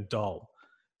century wooden doll.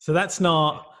 So that's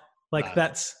not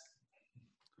that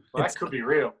could be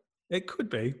real. It could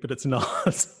be, but it's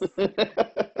not.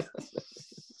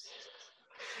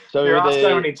 So there are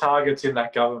so many targets in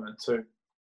that government too.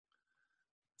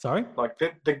 Sorry? Like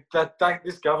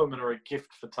this government are a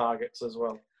gift for targets as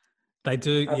well. They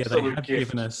do. Absolute they have gift.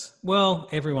 given us. Well,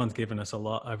 everyone's given us a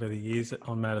lot over the years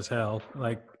on Mad as Hell.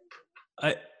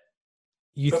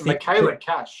 Michaela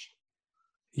Cash.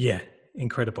 Yeah,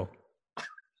 incredible.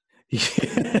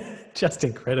 Just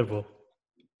incredible.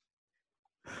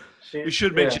 We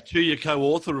should mention too your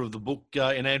co-author of the book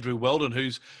in Andrew Weldon,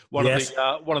 who's one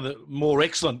of the more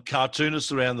excellent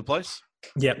cartoonists around the place.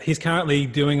 Yeah, he's currently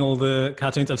doing all the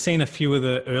cartoons. I've seen a few of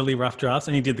the early rough drafts,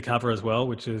 and he did the cover as well,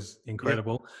 which is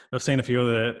incredible. Yep. I've seen a few of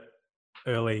the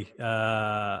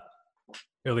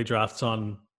early drafts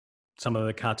on some of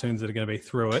the cartoons that are going to be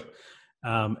through it,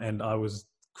 and I was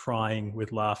crying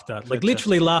with laughter,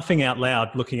 literally laughing out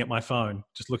loud, looking at my phone,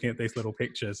 just looking at these little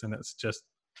pictures, and it's just,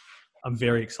 I'm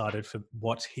very excited for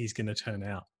what he's going to turn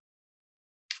out.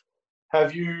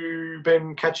 Have you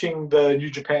been catching the New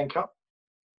Japan Cup?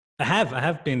 I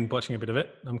have been watching a bit of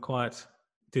it. I'm quite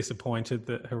disappointed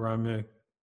that Hiromu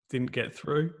didn't get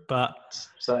through, but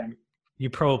same. You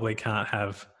probably can't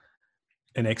have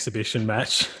an exhibition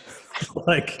match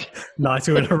like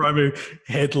Naito and Hiromu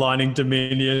headlining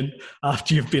Dominion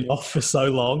after you've been off for so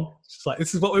long. It's just like,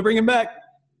 this is what we're bringing back.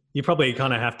 You probably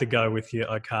kind of have to go with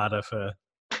your Okada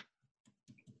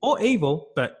or Evil,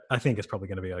 but I think it's probably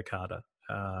going to be Okada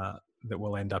that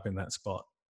will end up in that spot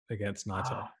against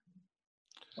Naito.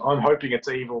 I'm hoping it's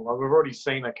Evil. We've already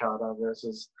seen Okada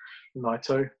versus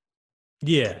Naito.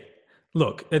 Yeah.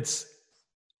 Look,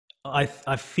 I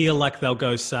feel like they'll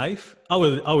go safe. I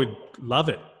would love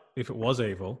it if it was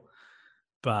Evil,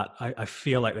 but I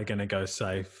feel like they're going to go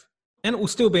safe. And it will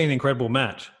still be an incredible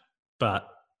match, but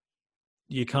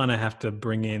you kind of have to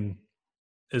bring in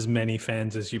as many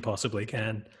fans as you possibly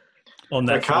can on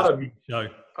that show.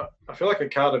 I feel like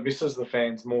Okada misses the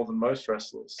fans more than most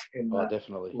wrestlers in that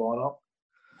definitely lineup.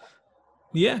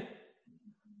 Yeah.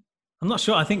 I'm not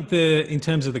sure. I think in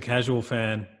terms of the casual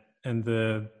fan and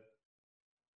the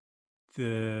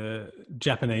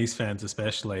Japanese fans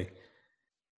especially,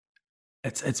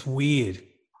 it's weird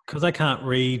because I can't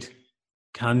read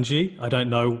kanji. I don't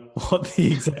know what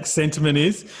the exact sentiment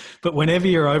is, but whenever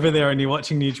you're over there and you're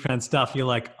watching New Japan stuff, you're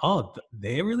like, oh,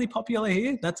 they're really popular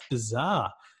here? That's bizarre.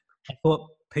 I thought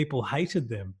people hated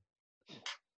them.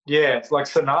 Yeah, it's like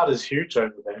Sonata's huge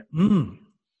over there. Mm.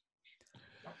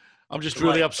 I'm just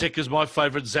really upset because my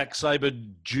favourite Zack Sabre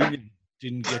Jr.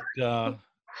 didn't get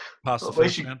past the first round. At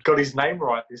least you got his name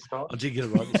right this time. I did get it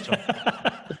right this time.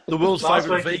 The world's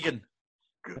favourite vegan.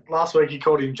 Last week he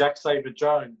called him Jack Sabre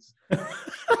Jones.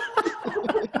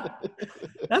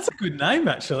 That's a good name,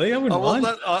 actually. I wouldn't mind.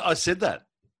 I said that.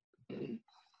 He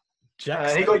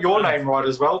got your name right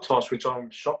as well, Tosh, which I'm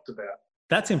shocked about.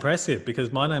 That's impressive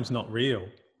because my name's not real.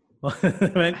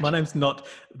 My name's not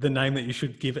the name that you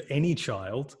should give any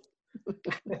child,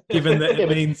 given that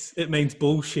it means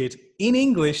bullshit in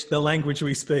English, the language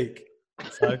we speak.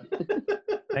 So,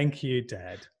 thank you,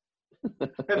 Dad.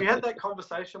 Have you had that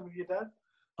conversation with your dad?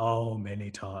 Oh,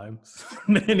 many times.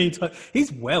 Many times.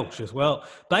 He's Welsh as well.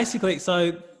 Basically,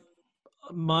 so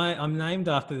I'm named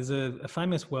after, there's a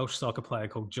famous Welsh soccer player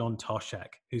called John Toshak,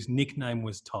 whose nickname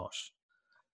was Tosh.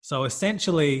 So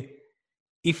essentially,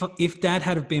 if Dad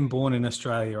had been born in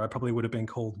Australia, I probably would have been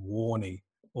called Warnie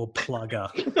or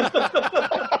Plugger.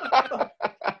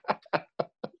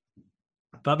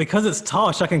 But because it's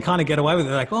Tosh, I can kind of get away with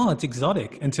it. Like, oh, it's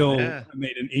exotic. Until I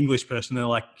meet an English person, they're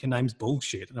like, your name's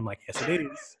bullshit. And I'm like, yes, it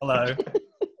is. Hello.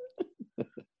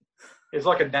 It's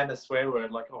like a Nana swear word,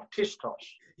 like, oh, Tish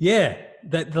Tosh. Yeah,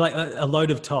 that like a load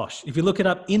of tosh. If you look it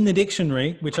up in the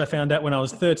dictionary, which I found out when I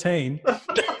was 13,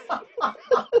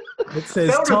 it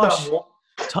says tosh.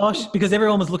 Tosh, because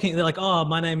everyone was looking, they're like, oh,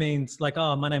 my name's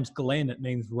Glenn. It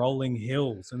means rolling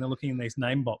hills. And they're looking in these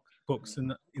name books in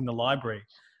the library.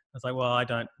 I was like, well,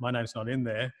 my name's not in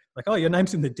there. Like, oh, your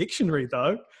name's in the dictionary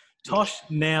though. Tosh,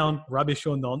 noun, rubbish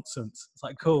or nonsense. It's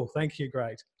like, cool, thank you,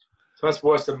 great. So that's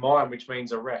worse than mine, which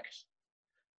means erect.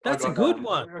 That's a good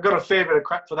one. I got a fair bit of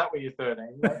crap for that when you're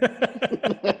 13.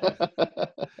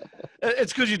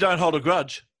 It's because you don't hold a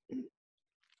grudge.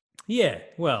 Yeah,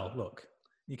 well, look,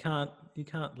 you can't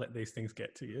let these things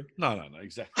get to you. No,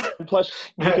 exactly. And plus,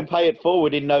 you can pay it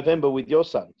forward in November with your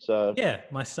son. So yeah,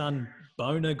 my son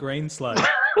Boner Greenslade.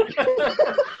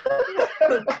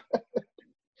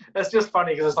 That's just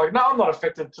funny because it's like, no, I'm not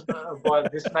affected by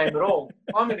this name at all.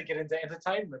 I'm going to get into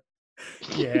entertainment.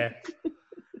 Yeah.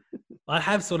 I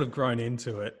have sort of grown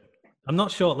into it. I'm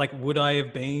not sure, like, would I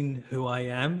have been who I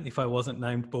am if I wasn't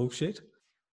named Bullshit?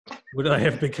 Would I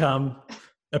have become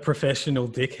a professional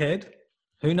dickhead?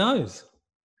 Who knows?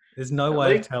 There's no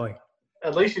way of telling.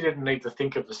 At least you didn't need to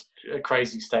think of a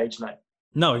crazy stage name.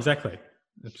 No, exactly.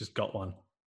 I've just got one.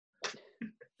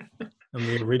 I'm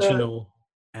the original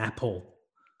Apple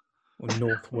or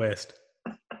Northwest.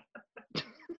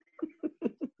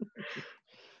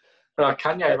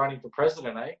 Kanye running for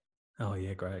president, eh? Oh,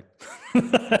 yeah, great.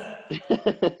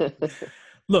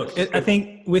 Look, I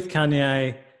think with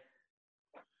Kanye,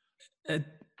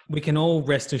 we can all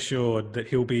rest assured that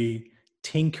he'll be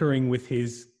tinkering with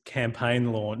his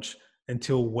campaign launch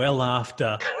until well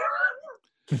after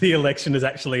the election has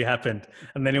actually happened.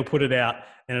 And then he'll put it out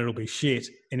and it'll be shit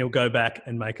and he'll go back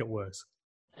and make it worse.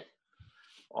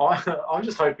 I'm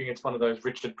just hoping it's one of those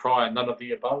Richard Pryor, none of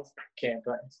the above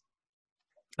campaigns.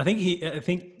 I think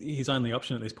his only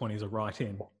option at this point is a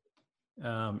write-in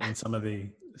in some of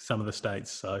the states.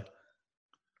 So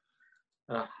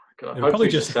God, it'll probably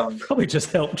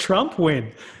just help Trump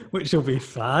win, which will be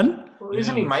fun. Well,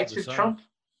 isn't he mates with Trump?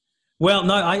 Well,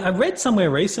 no, I read somewhere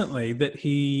recently that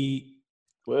he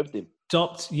swerved him.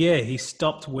 He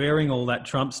stopped wearing all that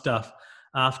Trump stuff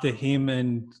after him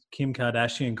and Kim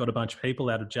Kardashian got a bunch of people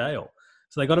out of jail.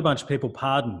 So they got a bunch of people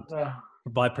pardoned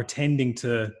by pretending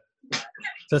to.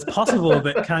 So it's possible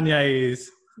that Kanye is.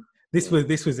 This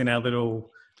was in our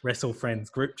little Wrestle Friends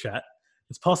group chat.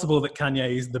 It's possible that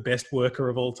Kanye is the best worker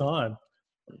of all time.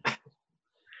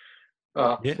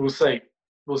 Yeah. We'll see.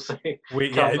 We'll see.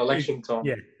 Election time.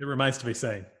 Yeah, it remains to be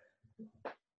seen.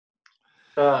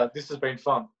 This has been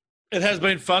fun. It has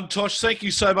been fun, Tosh. Thank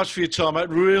you so much for your time, mate.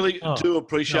 Really do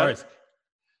appreciate it.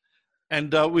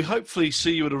 And we hopefully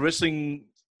see you at a wrestling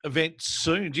event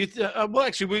soon. Do you well,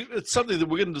 actually, it's something that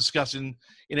we're going to discuss in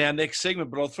our next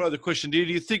segment, but I'll throw the question to you.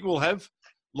 Do you think we'll have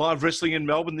live wrestling in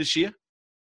Melbourne this year?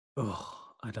 Oh,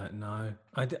 I don't know.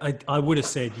 I would have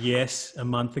said yes a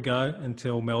month ago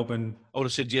until Melbourne... I would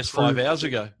have said yes 5 hours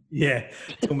ago. Yeah,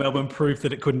 until Melbourne proved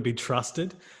that it couldn't be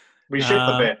trusted. We shoot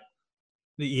the bet.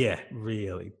 Yeah,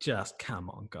 really. Just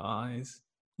come on, guys.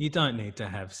 You don't need to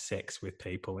have sex with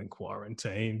people in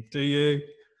quarantine, do you?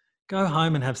 Go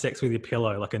home and have sex with your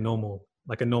pillow like a normal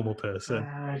person.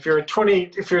 If you're a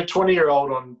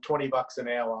 20-year-old on $20 an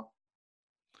hour,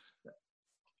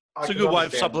 it's a good way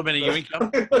of supplementing your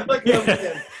income.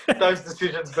 Those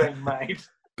decisions being made.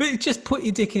 But just put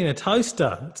your dick in a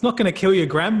toaster. It's not going to kill your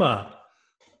grandma.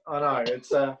 I know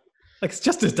it's it's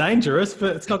just as dangerous,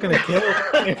 but it's not going to kill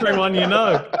everyone you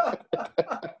know.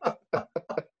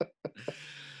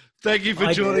 Thank you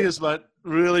for joining us, mate.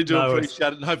 Really do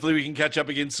appreciate it, and hopefully we can catch up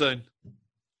again soon.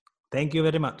 Thank you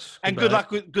very much. And good luck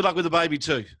with the baby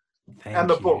too. And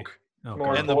the book.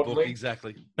 And the book,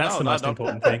 exactly. That's the most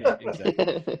important thing.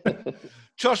 Exactly.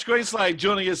 Josh Greenslade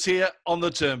joining us here on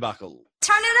the Turnbuckle.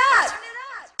 Turn it up!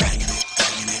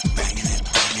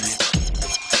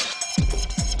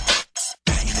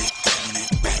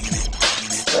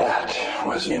 That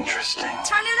was interesting.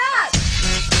 Turn it up!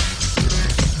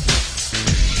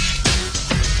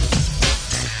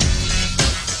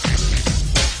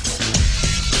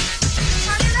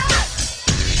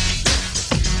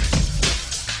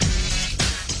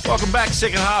 Welcome back,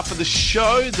 second half of the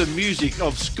show. The music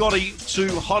of Scotty Too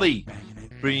Hottie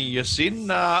bringing us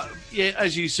in.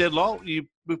 As you said, Lyle,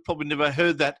 we've probably never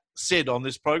heard that said on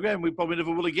this program. We probably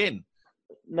never will again.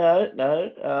 No.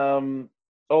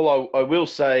 All I will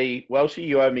say, Welshie,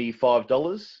 you owe me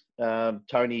 $5.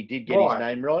 Tony did get his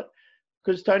name right.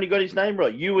 Because Tony got his name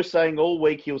right. You were saying all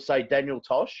week he'll say Daniel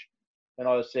Tosh. And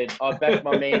I said, I back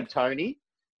my man Tony.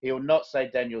 He'll not say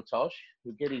Daniel Tosh.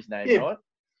 He'll get his name right.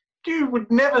 You would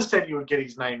never said you would get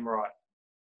his name right.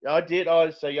 I did.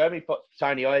 So you owe me,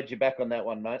 Tony. I had you back on that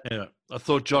one, mate. Yeah, I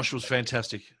thought Josh was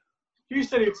fantastic. You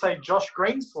said he'd say Josh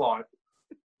Greenslide.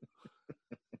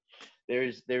 There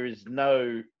is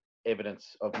no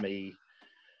evidence of me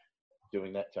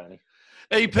doing that, Tony.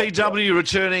 EPW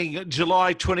returning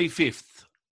July 25th.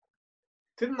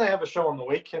 Didn't they have a show on the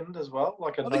weekend as well,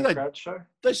 like a no crowd show?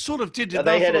 They sort of did. Didn't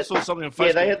They had I saw something on Facebook.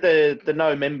 Yeah, they had the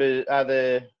no member,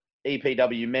 the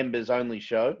EPW members only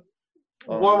show.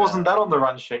 Why wasn't that on the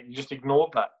run sheet? You just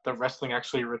ignored that. The wrestling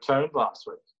actually returned last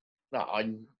week. No,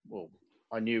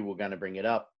 I knew we were going to bring it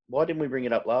up. Why didn't we bring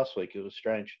it up last week? It was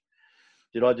strange.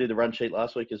 Did I do the run sheet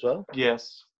last week as well?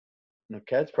 Yes.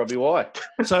 Okay, that's probably why.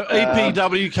 So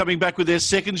EPW coming back with their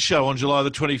second show on July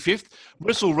the 25th.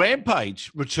 Wrestle Rampage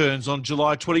returns on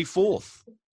July 24th.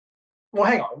 Well,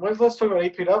 hang on. Let's talk about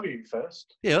EPW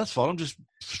first. Yeah, that's fine. I'm just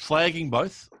flagging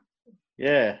both.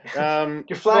 Yeah.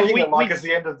 You're flagging it like it's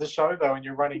the end of the show, though, and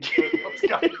you're running through what's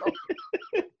going on.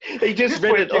 He just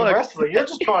read it like wrestling. You're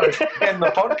just trying to end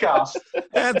the podcast.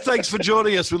 And thanks for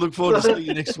joining us. We look forward to seeing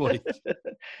you next week.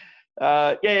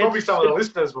 Probably some of the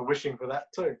listeners were wishing for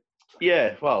that too.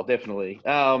 Yeah, well, definitely.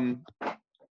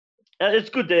 It's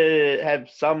good to have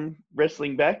some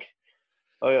wrestling back,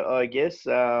 I guess.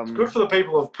 It's good for the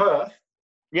people of Perth.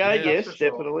 Yeah, yes,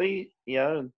 definitely. Sure. You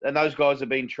know, and those guys have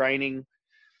been training.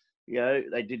 You know,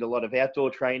 they did a lot of outdoor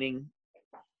training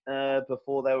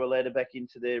before they were allowed back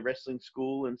into their wrestling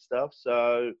school and stuff.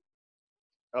 So,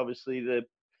 obviously, the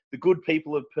good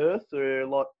people of Perth are a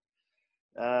lot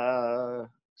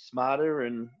smarter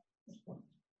and,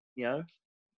 you know,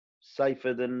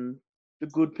 safer than the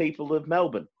good people of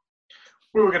Melbourne.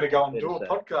 We were going to go and do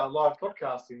a live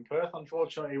podcast in Perth.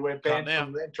 Unfortunately, we're banned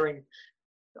from entering.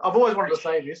 I've always wanted to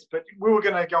say this, but we were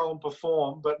going to go and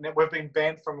perform, but we've been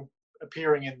banned from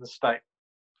appearing in the state.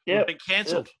 Yeah, we've been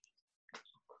cancelled.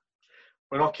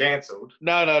 We're not cancelled.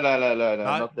 No,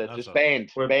 not that. Just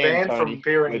banned. We're banned from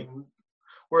appearing.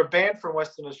 We're banned from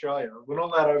Western Australia. We're not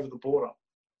allowed over the border.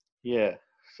 Yeah.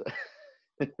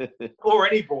 Or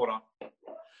any border.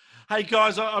 Hey,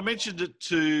 guys, I mentioned it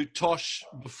to Tosh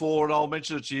before, and I'll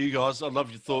mention it to you guys. I'd love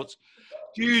your thoughts.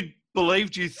 Do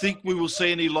you think we will see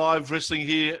any live wrestling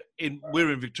here?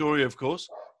 We're in Victoria, of course.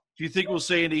 Do you think we'll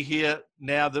see any here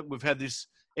now that we've had this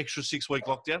extra 6-week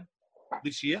lockdown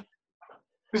this year?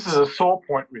 This is a sore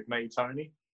point with me,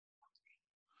 Tony.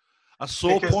 A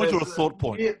sore point or a thought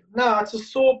point? Yeah, no, it's a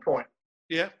sore point.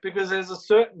 Yeah. Because there's a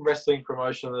certain wrestling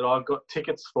promotion that I've got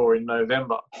tickets for in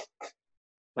November.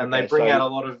 And they bring out a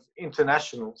lot of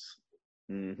internationals.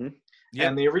 Mm-hmm. Yep.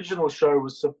 And the original show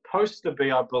was supposed to be,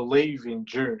 I believe, in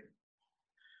June.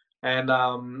 And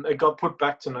it got put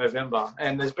back to November.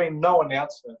 And there's been no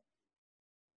announcement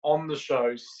on the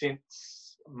show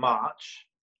since March.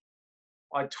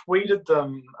 I tweeted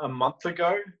them a month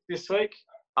ago this week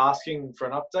asking for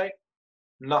an update.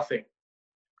 Nothing.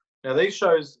 Now, these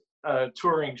shows are a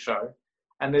touring show,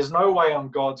 and there's no way on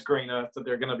God's green earth that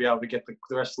they're going to be able to get the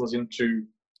wrestlers into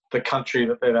the country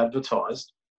that they've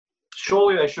advertised.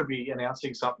 Surely they should be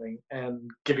announcing something and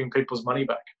giving people's money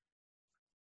back.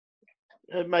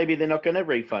 Maybe they're not going to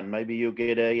refund. Maybe you'll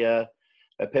get a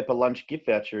Pepper Lunch gift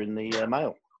voucher in the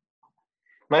mail.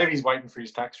 Maybe he's waiting for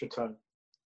his tax return.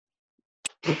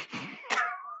 I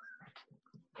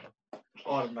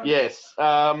don't know. Yes.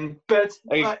 But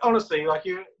honestly,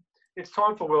 it's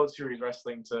time for World Series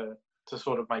Wrestling to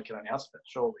sort of make an announcement,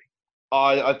 surely.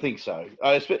 I think so.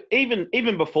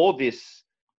 Even before this,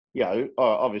 you know,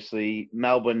 obviously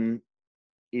Melbourne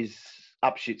is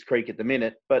up shit's creek at the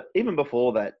minute, but even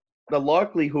before that, the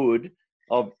likelihood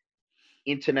of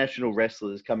international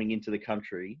wrestlers coming into the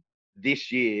country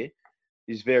this year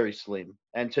is very slim.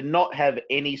 And to not have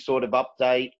any sort of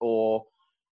update or,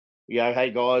 you know,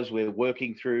 hey guys, we're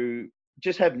working through,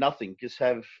 just have nothing. Just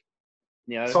have,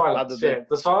 you know, silence.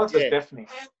 The silence is deafening.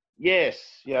 Yes,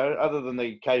 you know, other than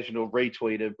the occasional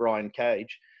retweet of Brian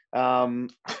Cage. Yeah,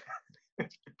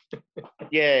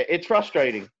 it's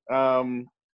frustrating. You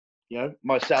know,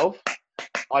 myself,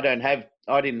 I didn't have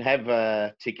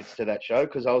tickets to that show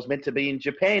because I was meant to be in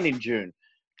Japan in June.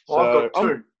 Well, so I've got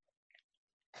two.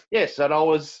 Yes, and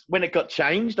when it got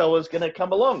changed, I was going to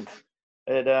come along.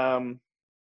 And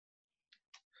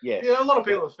yeah, a lot of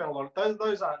people have spent a lot of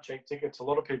those aren't cheap tickets. A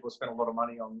lot of people spend a lot of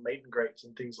money on meet and greets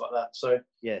and things like that. So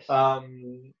yes, I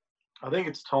think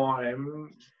it's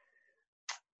time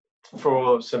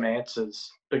for some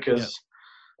answers because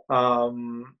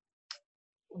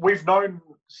we've known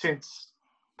since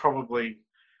probably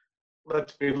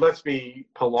let's be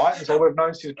polite and say we've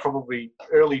known since probably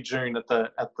early June at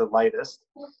the latest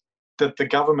that the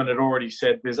government had already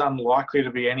said there's unlikely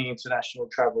to be any international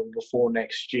travel before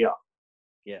next year.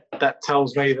 Yeah. That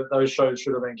tells me that those shows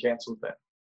should have been cancelled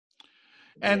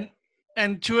then.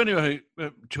 And to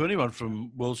anyone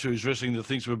from World Series Wrestling that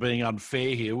thinks we're being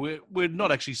unfair here, we're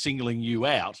not actually singling you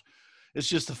out. It's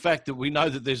just the fact that we know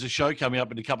that there's a show coming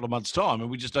up in a couple of months' time, and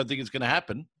we just don't think it's going to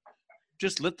happen.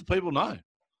 Just let the people know.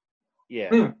 Yeah,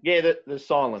 the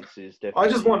silence is definitely. I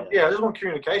just want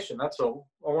communication. That's all.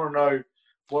 I want to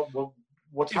know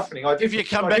what's happening. If you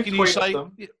come back and you say,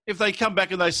 if they come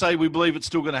back and they say we believe it's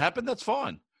still going to happen, that's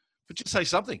fine. But just say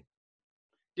something.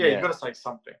 Yeah, you've got to say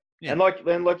something. Yeah. And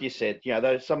like you said,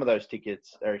 some of those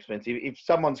tickets are expensive. If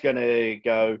someone's going to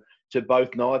go to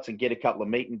both nights and get a couple of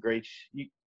meet and greets, you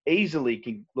easily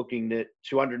can looking at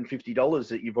 $250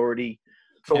 that you've already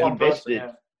for one invested.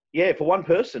 person, yeah, for one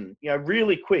person,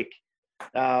 really quick.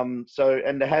 And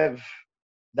to have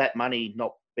that money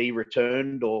not be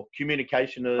returned or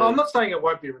communication. I'm not saying it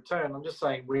won't be returned. I'm just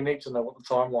saying we need to know what the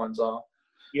timelines are.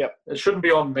 Yep. It shouldn't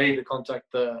be on me to contact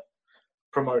the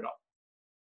promoter.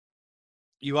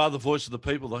 You are the voice of the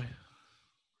people, though.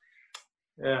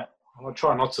 Yeah, I'll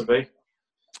try not to be.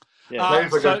 Yeah.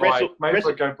 Maybe if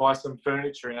I go buy some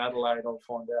furniture in Adelaide, I'll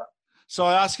find out. So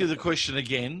I ask you the question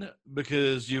again,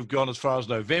 because you've gone as far as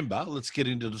November. Let's get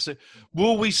into the...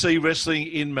 Will we see wrestling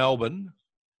in Melbourne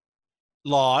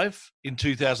live in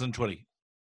 2020?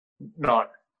 No.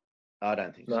 I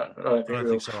don't think so. No, I don't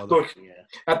think so either. Look, Yeah.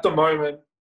 at the moment,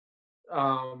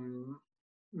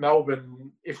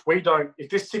 Melbourne, if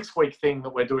this 6-week thing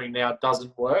that we're doing now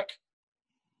doesn't work,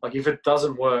 like if it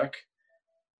doesn't work,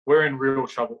 we're in real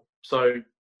trouble. So,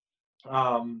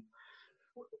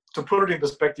 to put it in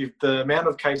perspective, the amount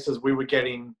of cases we were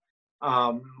getting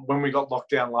when we got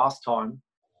locked down last time,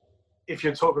 if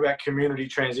you talk about community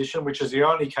transition, which is the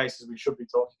only cases we should be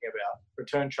talking about,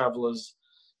 return travellers,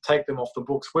 take them off the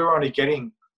books, we were only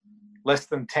getting less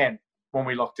than 10 when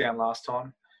we locked down last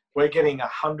time. We're getting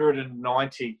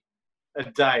 190 a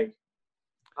day.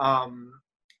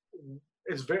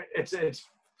 It's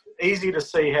easy to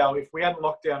see how if we hadn't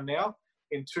locked down now,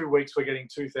 in 2 weeks we're getting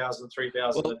 2,000,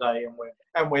 3,000 a day,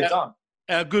 and we're done.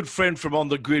 Our good friend from On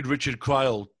the Grid, Richard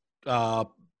Quayle,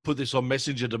 put this on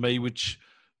Messenger to me,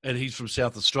 and he's from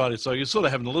South Australia. So you're sort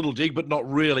of having a little dig, but not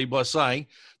really, by saying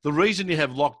the reason you have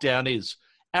lockdown is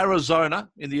Arizona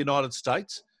in the United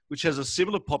States, which has a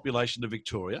similar population to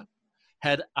Victoria,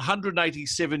 had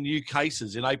 187 new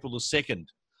cases in April the 2nd.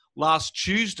 Last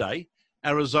Tuesday,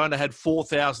 Arizona had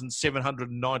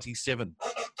 4,797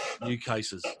 new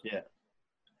cases. Yeah.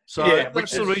 So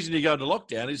that's the reason you go into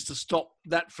lockdown, is to stop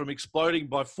that from exploding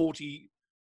by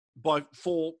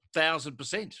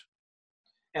 4,000%.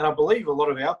 And I believe a lot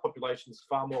of our population is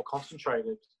far more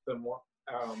concentrated than what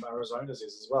Arizona's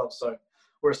is as well. So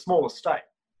we're a smaller state.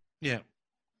 Yeah.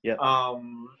 Yeah.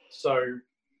 So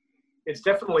it's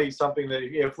definitely something that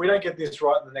if we don't get this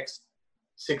right in the next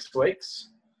 6 weeks,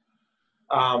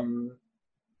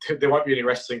 there won't be any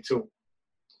wrestling till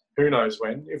who knows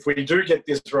when. If we do get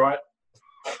this right,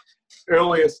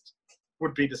 earliest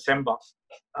would be December,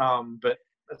 but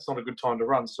that's not a good time to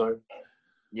run. So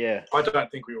yeah, I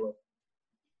don't think we will.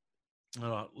 All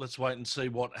right, let's wait and see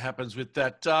what happens with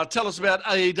that. Tell us about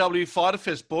AEW Fighter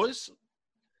Fest, boys.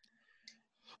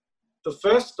 The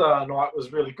first night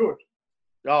was really good.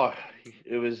 Oh,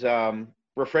 it was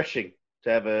refreshing to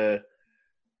have a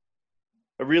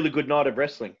really good night of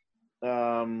wrestling.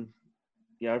 From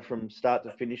start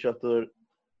to finish, I thought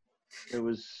it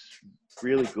was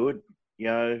really good.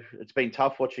 It's been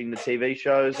tough watching the TV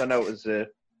shows. I know it was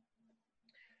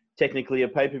technically a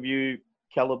pay-per-view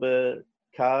caliber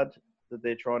card that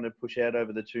they're trying to push out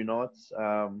over the 2 nights.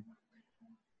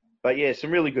 But yeah, some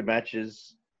really good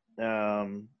matches.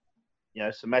 Some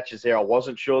matches there I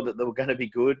wasn't sure that they were going to be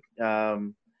good.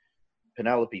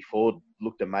 Penelope Ford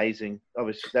looked amazing.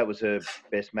 Obviously, that was her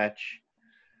best match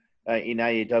in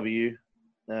AEW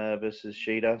versus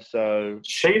Shida. So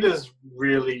Shida's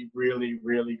really, really,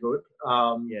 really good.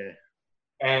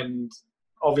 And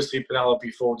obviously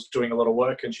Penelope Ford's doing a lot of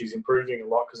work and she's improving a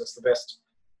lot because it's the best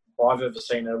I've ever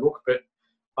seen her look. But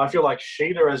I feel like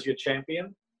Shida as your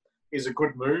champion is a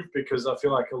good move because I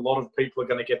feel like a lot of people are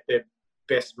going to get their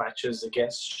best matches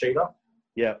against Shida.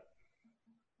 Yeah.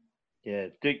 Yeah.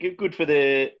 Good for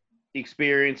the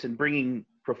experience and bringing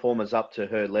performers up to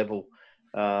her level,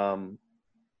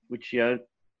 which,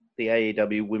 the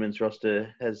AEW women's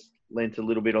roster has lent a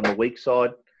little bit on the weak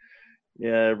side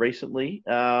recently.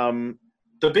 The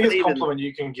biggest compliment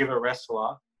you can give a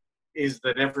wrestler is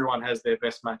that everyone has their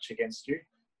best match against you.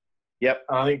 Yep.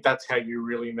 And I think that's how you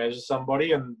really measure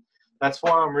somebody. And that's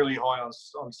why I'm really high on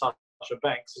Sasha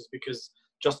Banks, is because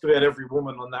just about every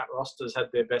woman on that roster has had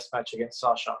their best match against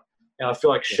Sasha. And I feel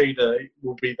like Shida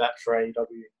will be that for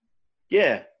AEW.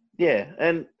 Yeah,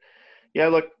 and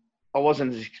look, I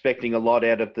wasn't expecting a lot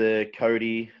out of the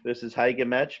Cody versus Hager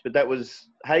match, but that was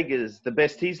Hager's the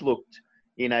best he's looked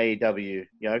in AEW.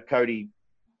 Cody,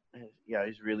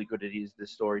 he's really good at the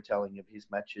storytelling of his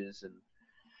matches and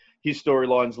his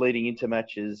storylines leading into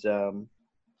matches.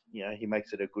 He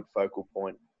makes it a good focal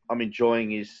point. I'm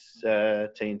enjoying his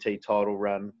TNT title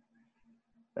run.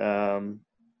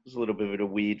 It was a little bit of a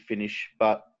weird finish,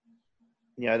 but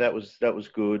that was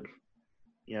good.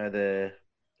 The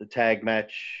tag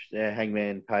match,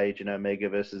 Hangman Page and Omega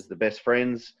versus the Best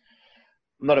Friends.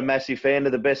 I'm not a massive fan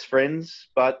of the Best Friends,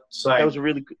 but that was a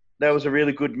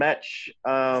really good match.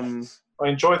 I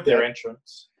enjoyed their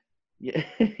entrance. Yeah,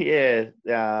 yeah.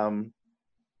 Them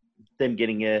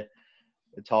getting a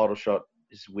title shot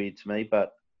is weird to me,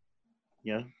 but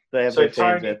they have their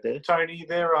fans out there. Tony,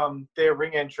 their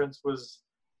ring entrance was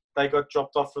they got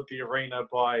dropped off at the arena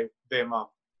by their mum.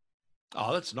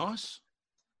 Oh, that's nice.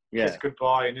 Yeah. Just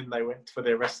goodbye, and then they went for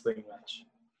their wrestling match.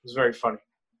 It was very funny.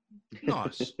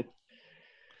 Nice.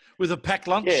 With a packed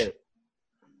lunch? Yeah.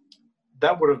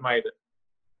 That would have made it.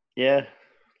 Yeah.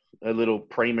 A little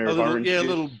Prima of orange juice. A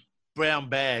little brown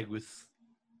bag with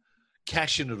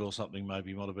cash in it or something,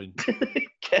 maybe, might have been.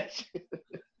 Cash.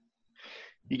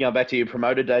 You going back to your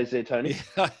promoter days there, Tony?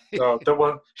 No,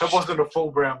 that wasn't a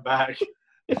full brown bag.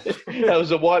 That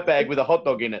was a white bag with a hot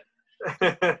dog in it.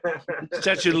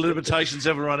 Statute of limitations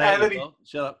haven't run out.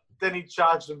 Shut up. Then he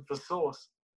charged them for sauce.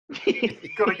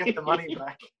 You've got to get the money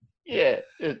back. Yeah.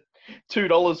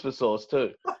 $2 for sauce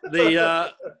too.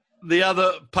 The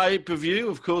other pay-per-view,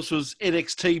 of course, was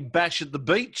NXT Bash at the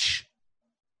Beach.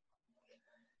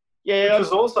 Yeah. Which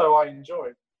was also I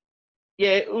enjoyed.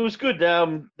 Yeah, it was good.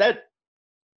 That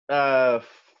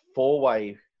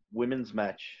four-way women's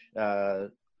match,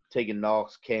 Tegan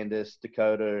Knox, Candice,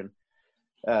 Dakota,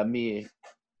 and Mia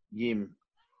Yim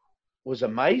was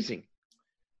amazing.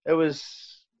 It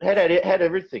had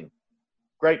everything.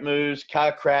 Great moves,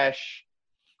 car crash,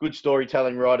 good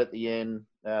storytelling right at the end.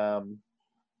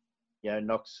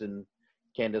 Knox and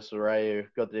Candice LeRae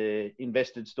got the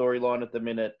invested storyline at the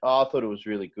minute. I thought it was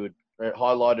really good. It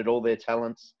highlighted all their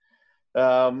talents.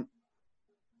 Great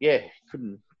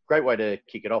way to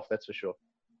kick it off, that's for sure.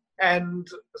 And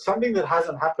something that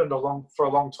hasn't happened for a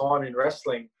long time in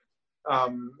wrestling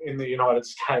in the United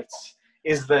States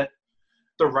is that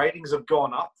the ratings have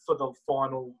gone up for the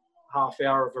final half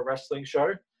hour of a wrestling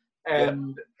show.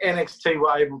 And NXT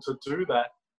were able to do that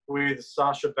with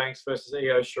Sasha Banks versus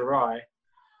Io Shirai,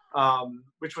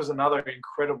 which was another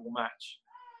incredible match.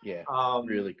 Yeah,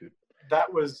 really good.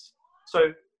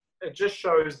 So it just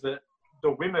shows that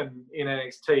the women in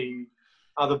NXT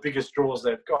are the biggest draws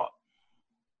they've got.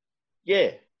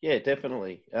 Yeah,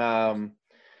 definitely.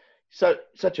 So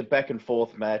such a back and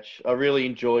forth match. I really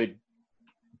enjoyed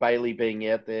Bayley being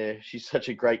out there. She's such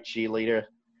a great cheerleader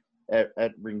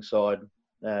at ringside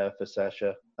for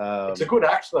Sasha. It's a good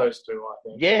act, those two, I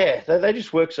think. Yeah, they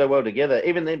just work so well together.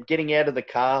 Even them getting out of the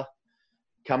car,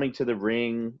 coming to the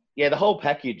ring. Yeah, the whole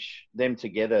package, them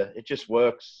together, it just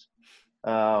works.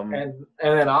 And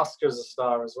then Asuka's a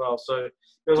star as well. So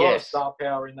there's a lot of star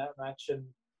power in that match. And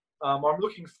I'm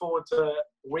looking forward to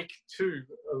week 2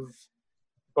 of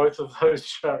both of those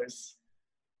shows.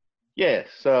 Yeah,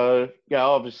 so,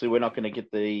 obviously we're not going to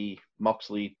get the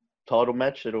Moxley title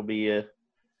match. It'll be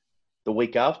the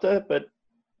week after, but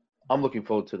I'm looking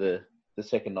forward to the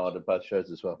second night of both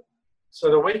shows as well. So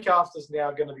the week after is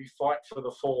now going to be Fight for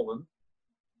the Fallen.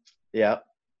 Yeah.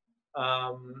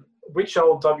 Which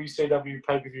old WCW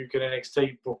pay-per-view can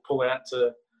NXT pull out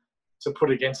to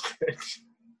put against it?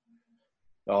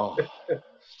 Oh,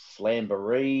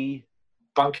 Slamboree.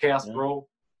 Bunkhouse Brawl.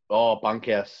 Oh,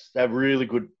 Bunkhouse. That really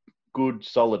good,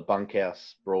 solid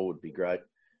Bunkhouse Brawl would be great.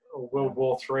 Or World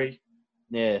War III.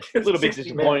 Yeah, a little bit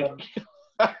disappointing.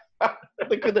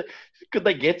 Could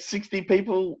they get 60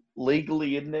 people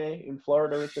legally in there in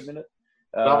Florida at the minute?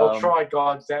 They'll try,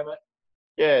 God damn it.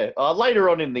 Yeah, later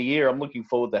on in the year, I'm looking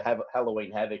forward to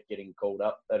Halloween Havoc getting called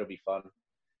up. That'll be fun.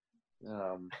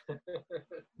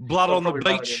 Blood on the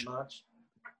Beach.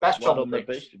 Bash on the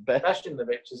Beach. Bash in the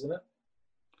Beach, isn't it?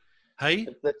 Hey?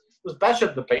 It was Bash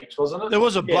at the Beach, wasn't it? There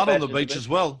was a Blood on the Beach as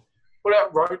well. What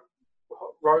about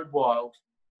Road Wild?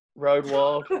 Road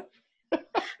Wild.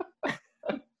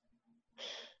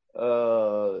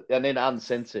 And then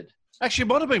Uncensored. Actually, it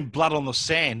might have been Blood on the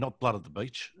Sand, not Blood at the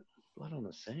Beach. Blood on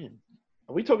the Sand.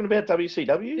 Are we talking about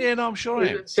WCW? Yeah, no, I'm sure I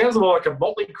am. It sounds more like a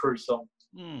Motley Crue song.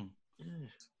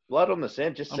 Blood on the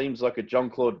Sand just seems like a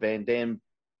Jean-Claude Van Damme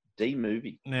D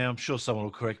movie. Yeah, I'm sure someone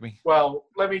will correct me. Well,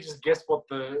 let me just guess what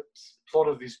the plot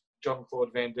of this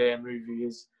Jean-Claude Van Damme movie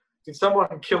is. Did someone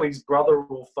kill his brother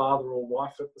or father or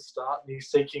wife at the start and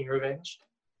he's seeking revenge?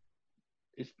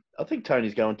 I think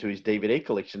Tony's going to his DVD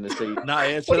collection to see. No,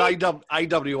 it's an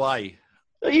AWA.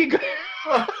 There you go.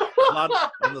 Blood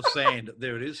on the Sand.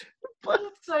 There it is. What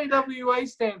does AWA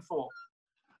stand for?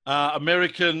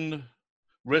 American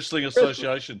Wrestling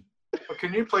Association. Well,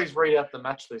 can you please read out the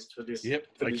match list for this? Yep,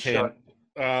 for I this can. show?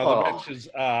 The matches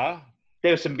are...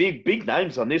 There were some big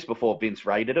names on this before Vince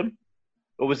rated them.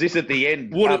 Or was this at the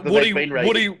end?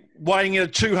 Woody weighing in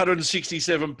at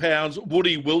 267 pounds,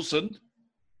 Woody Wilson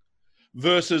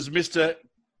versus Mr.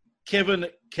 Kevin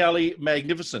Kelly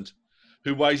Magnificent,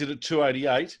 who weighs in at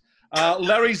 288.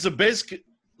 Larry Zbyszko.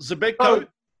 Oh,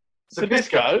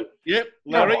 Zbyszko? Yep,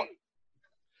 Larry.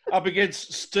 Up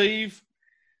against Steve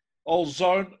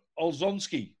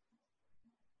Olzonski.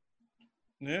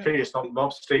 Yeah. Pierce,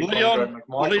 not Steve. Leon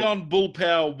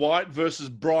Bullpower White versus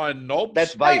Brian Knobs.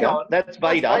 That's Vader. That's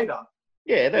Vader.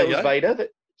 Yeah, that was Vader.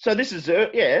 So this is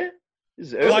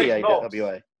early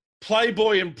AWA.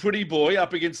 Playboy and Pretty Boy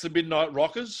up against the Midnight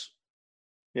Rockers.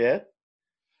 Yeah.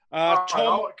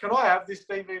 Can I have this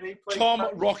DVD, please? Tom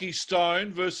Rocky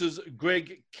Stone versus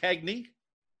Greg Cagney.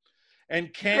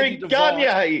 And Candy Greg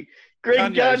Devine.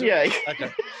 Gagne.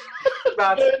 Okay.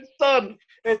 Third son.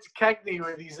 It's Cagney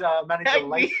with his manager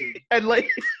Lacey. And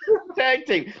tag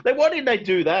team. Why didn't they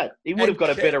do that? He would have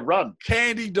got a better run.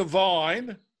 Candy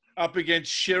Devine up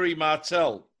against Sherry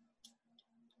Martel.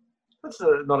 That's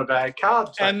not a bad card.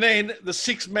 And then the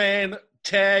six-man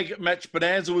tag match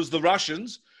bonanza was the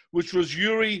Russians, which was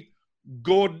Yuri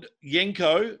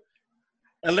Gordenko,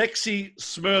 Alexei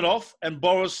Smirnov, and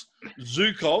Boris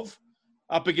Zukov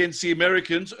up against the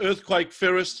Americans, Earthquake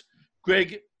Ferris,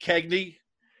 Greg Cagney,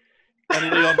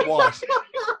 and Leon White.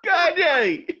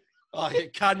 Kanye! Oh, yeah,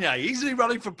 Kanye. Isn't he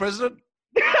running for president?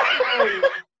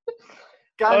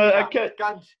 Okay.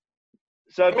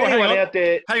 So if anyone out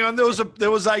there... Hang on, there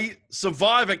was a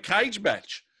Survivor cage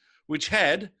match, which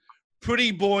had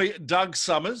Pretty Boy Doug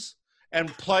Summers and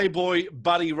Playboy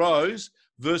Buddy Rose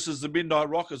versus the Midnight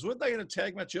Rockers. Weren't they in a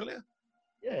tag match earlier?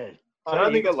 Yeah. I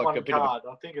don't think it's one card.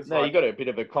 I think it's you got a bit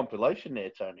of a compilation there,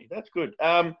 Tony. That's good.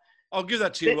 I'll give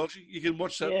that to you, Welsh. You can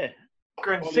watch that. Yeah.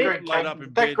 Greg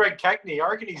Cagney, I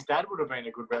reckon his dad would have been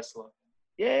a good wrestler.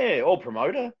 Yeah, or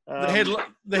promoter.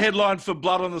 The headline for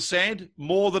Blood on the Sand,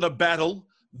 more than a battle,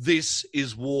 this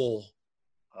is war.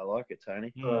 I like it,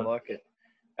 Tony. I like it.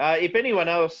 If anyone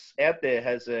else out there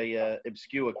has a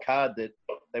obscure card that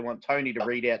they want Tony to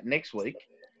read out next week,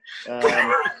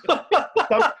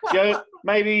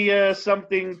 maybe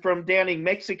something from down in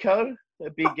Mexico, a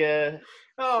big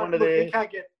one of their... He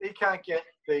can't get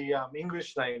the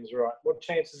English names right. What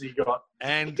chance has he got?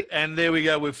 And there we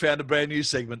go. We've found a brand new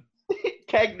segment.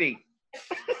 Cagney.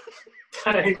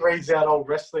 He reads out old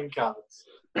wrestling cards.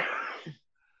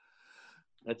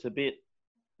 That's a bit.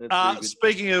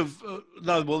 Speaking of,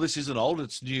 this isn't old.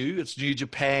 It's new. It's New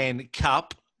Japan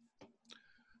Cup.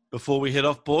 Before we head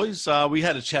off, boys, we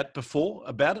had a chat before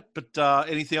about it, but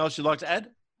anything else you'd like to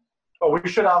add? Oh, we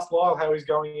should ask Lyle how he's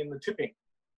going in the tipping.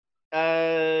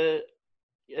 A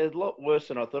lot worse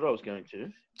than I thought I was going to.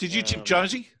 Did you tip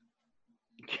Jonesy?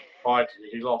 I did.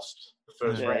 He lost the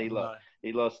first round.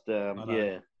 He lost.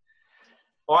 Yeah.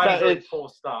 I had a very poor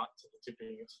start to the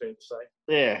tipping, it's fair to say.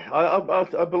 Yeah,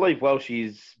 I believe Welsh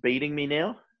is beating me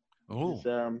now. Oh.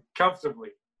 Comfortably.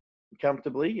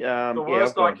 The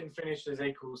worst I can finish is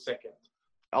equal second.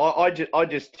 I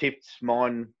just tipped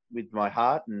mine with my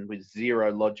heart and with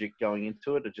zero logic going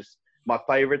into it. My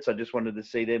favourites. I just wanted to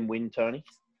see them win, Tony.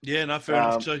 Yeah, no, fair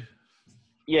enough too.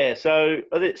 Yeah, so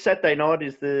Saturday night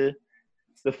is the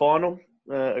final.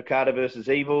 Okada versus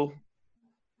Evil.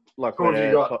 Like what have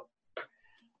you got?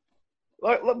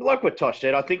 Like what Tosh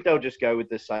said, I think they'll just go with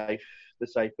the safe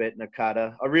bet in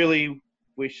Okada. I really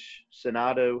wish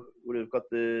Sonata would have got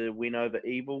the win over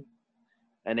Evil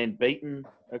and then beaten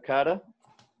Okada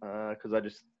because I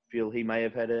just feel he may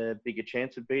have had a bigger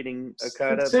chance of beating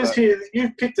Okada. It says here that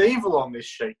you've picked Evil on this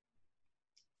sheet.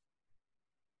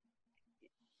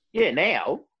 Yeah,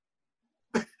 now.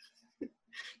 No,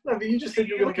 but you just said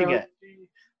you were going to go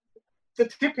the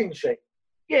tipping sheet.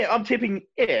 Yeah, I'm tipping.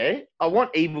 Yeah, I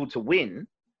want Evil to win,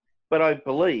 but I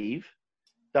believe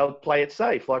they'll play it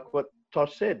safe, like what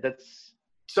Tosh said.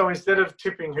 So instead of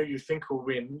tipping who you think will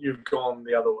win, you've gone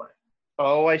the other way. I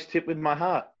always tip with my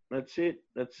heart. That's it.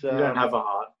 You don't have a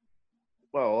heart.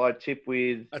 Well, I tip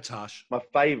with... That's harsh. My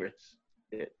favourites.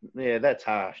 Yeah, that's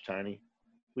harsh, Tony.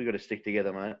 We got to stick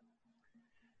together, mate.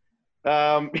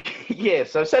 Yeah,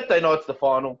 so Saturday night's the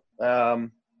final.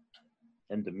 And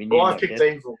Dominion. Well, I picked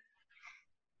Evil.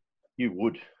 You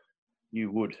would.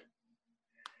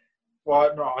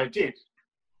 Well, no, I did.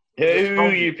 Who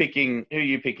are you picking? Who are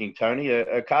you picking, Tony?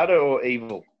 Okada or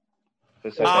Evil?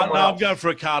 No, I'm going for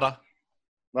Okada.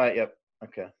 Right. Yep.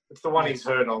 Okay. It's the one he's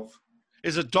heard of.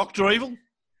 Is it Dr. Evil?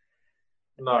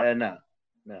 No. No.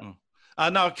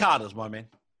 No, Okada's my man.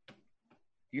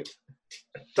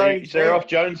 So you're off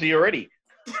Jonesy already.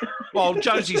 Well,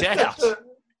 Jonesy's out.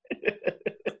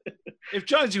 If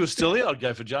Jonesy was still here, I'd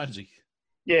go for Jonesy.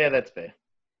 Yeah, that's fair.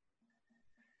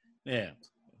 Yeah.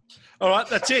 All right,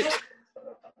 that's it.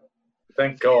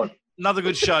 Thank God. Another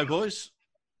good show, boys.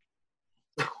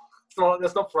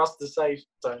 That's not for us to say,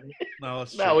 Tony. No,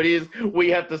 that's true. No, it is. We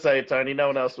have to say it, Tony. No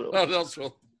one else will. No one else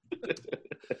will.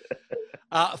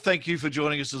 Thank you for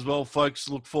joining us as well, folks.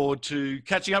 Look forward to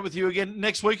catching up with you again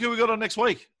next week. Who we got on next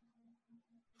week?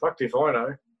 Fucked if I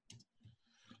know.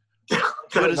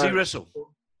 Where does he wrestle?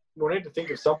 We'll need to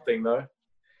think of something, though.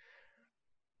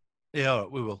 Yeah, all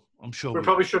right, we will. I'm sure. We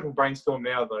probably shouldn't brainstorm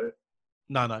now, though.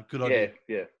 No, good idea.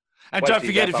 Yeah. And don't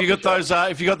forget, if you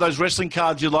got those wrestling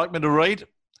cards you'd like me to read,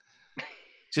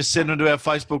 just send them to our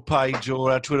Facebook page or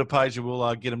our Twitter page, and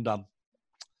we'll get them done.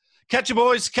 Catch you,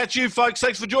 boys. Catch you, folks.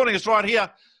 Thanks for joining us right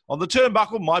here on the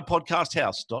Turnbuckle,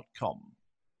 mypodcasthouse.com.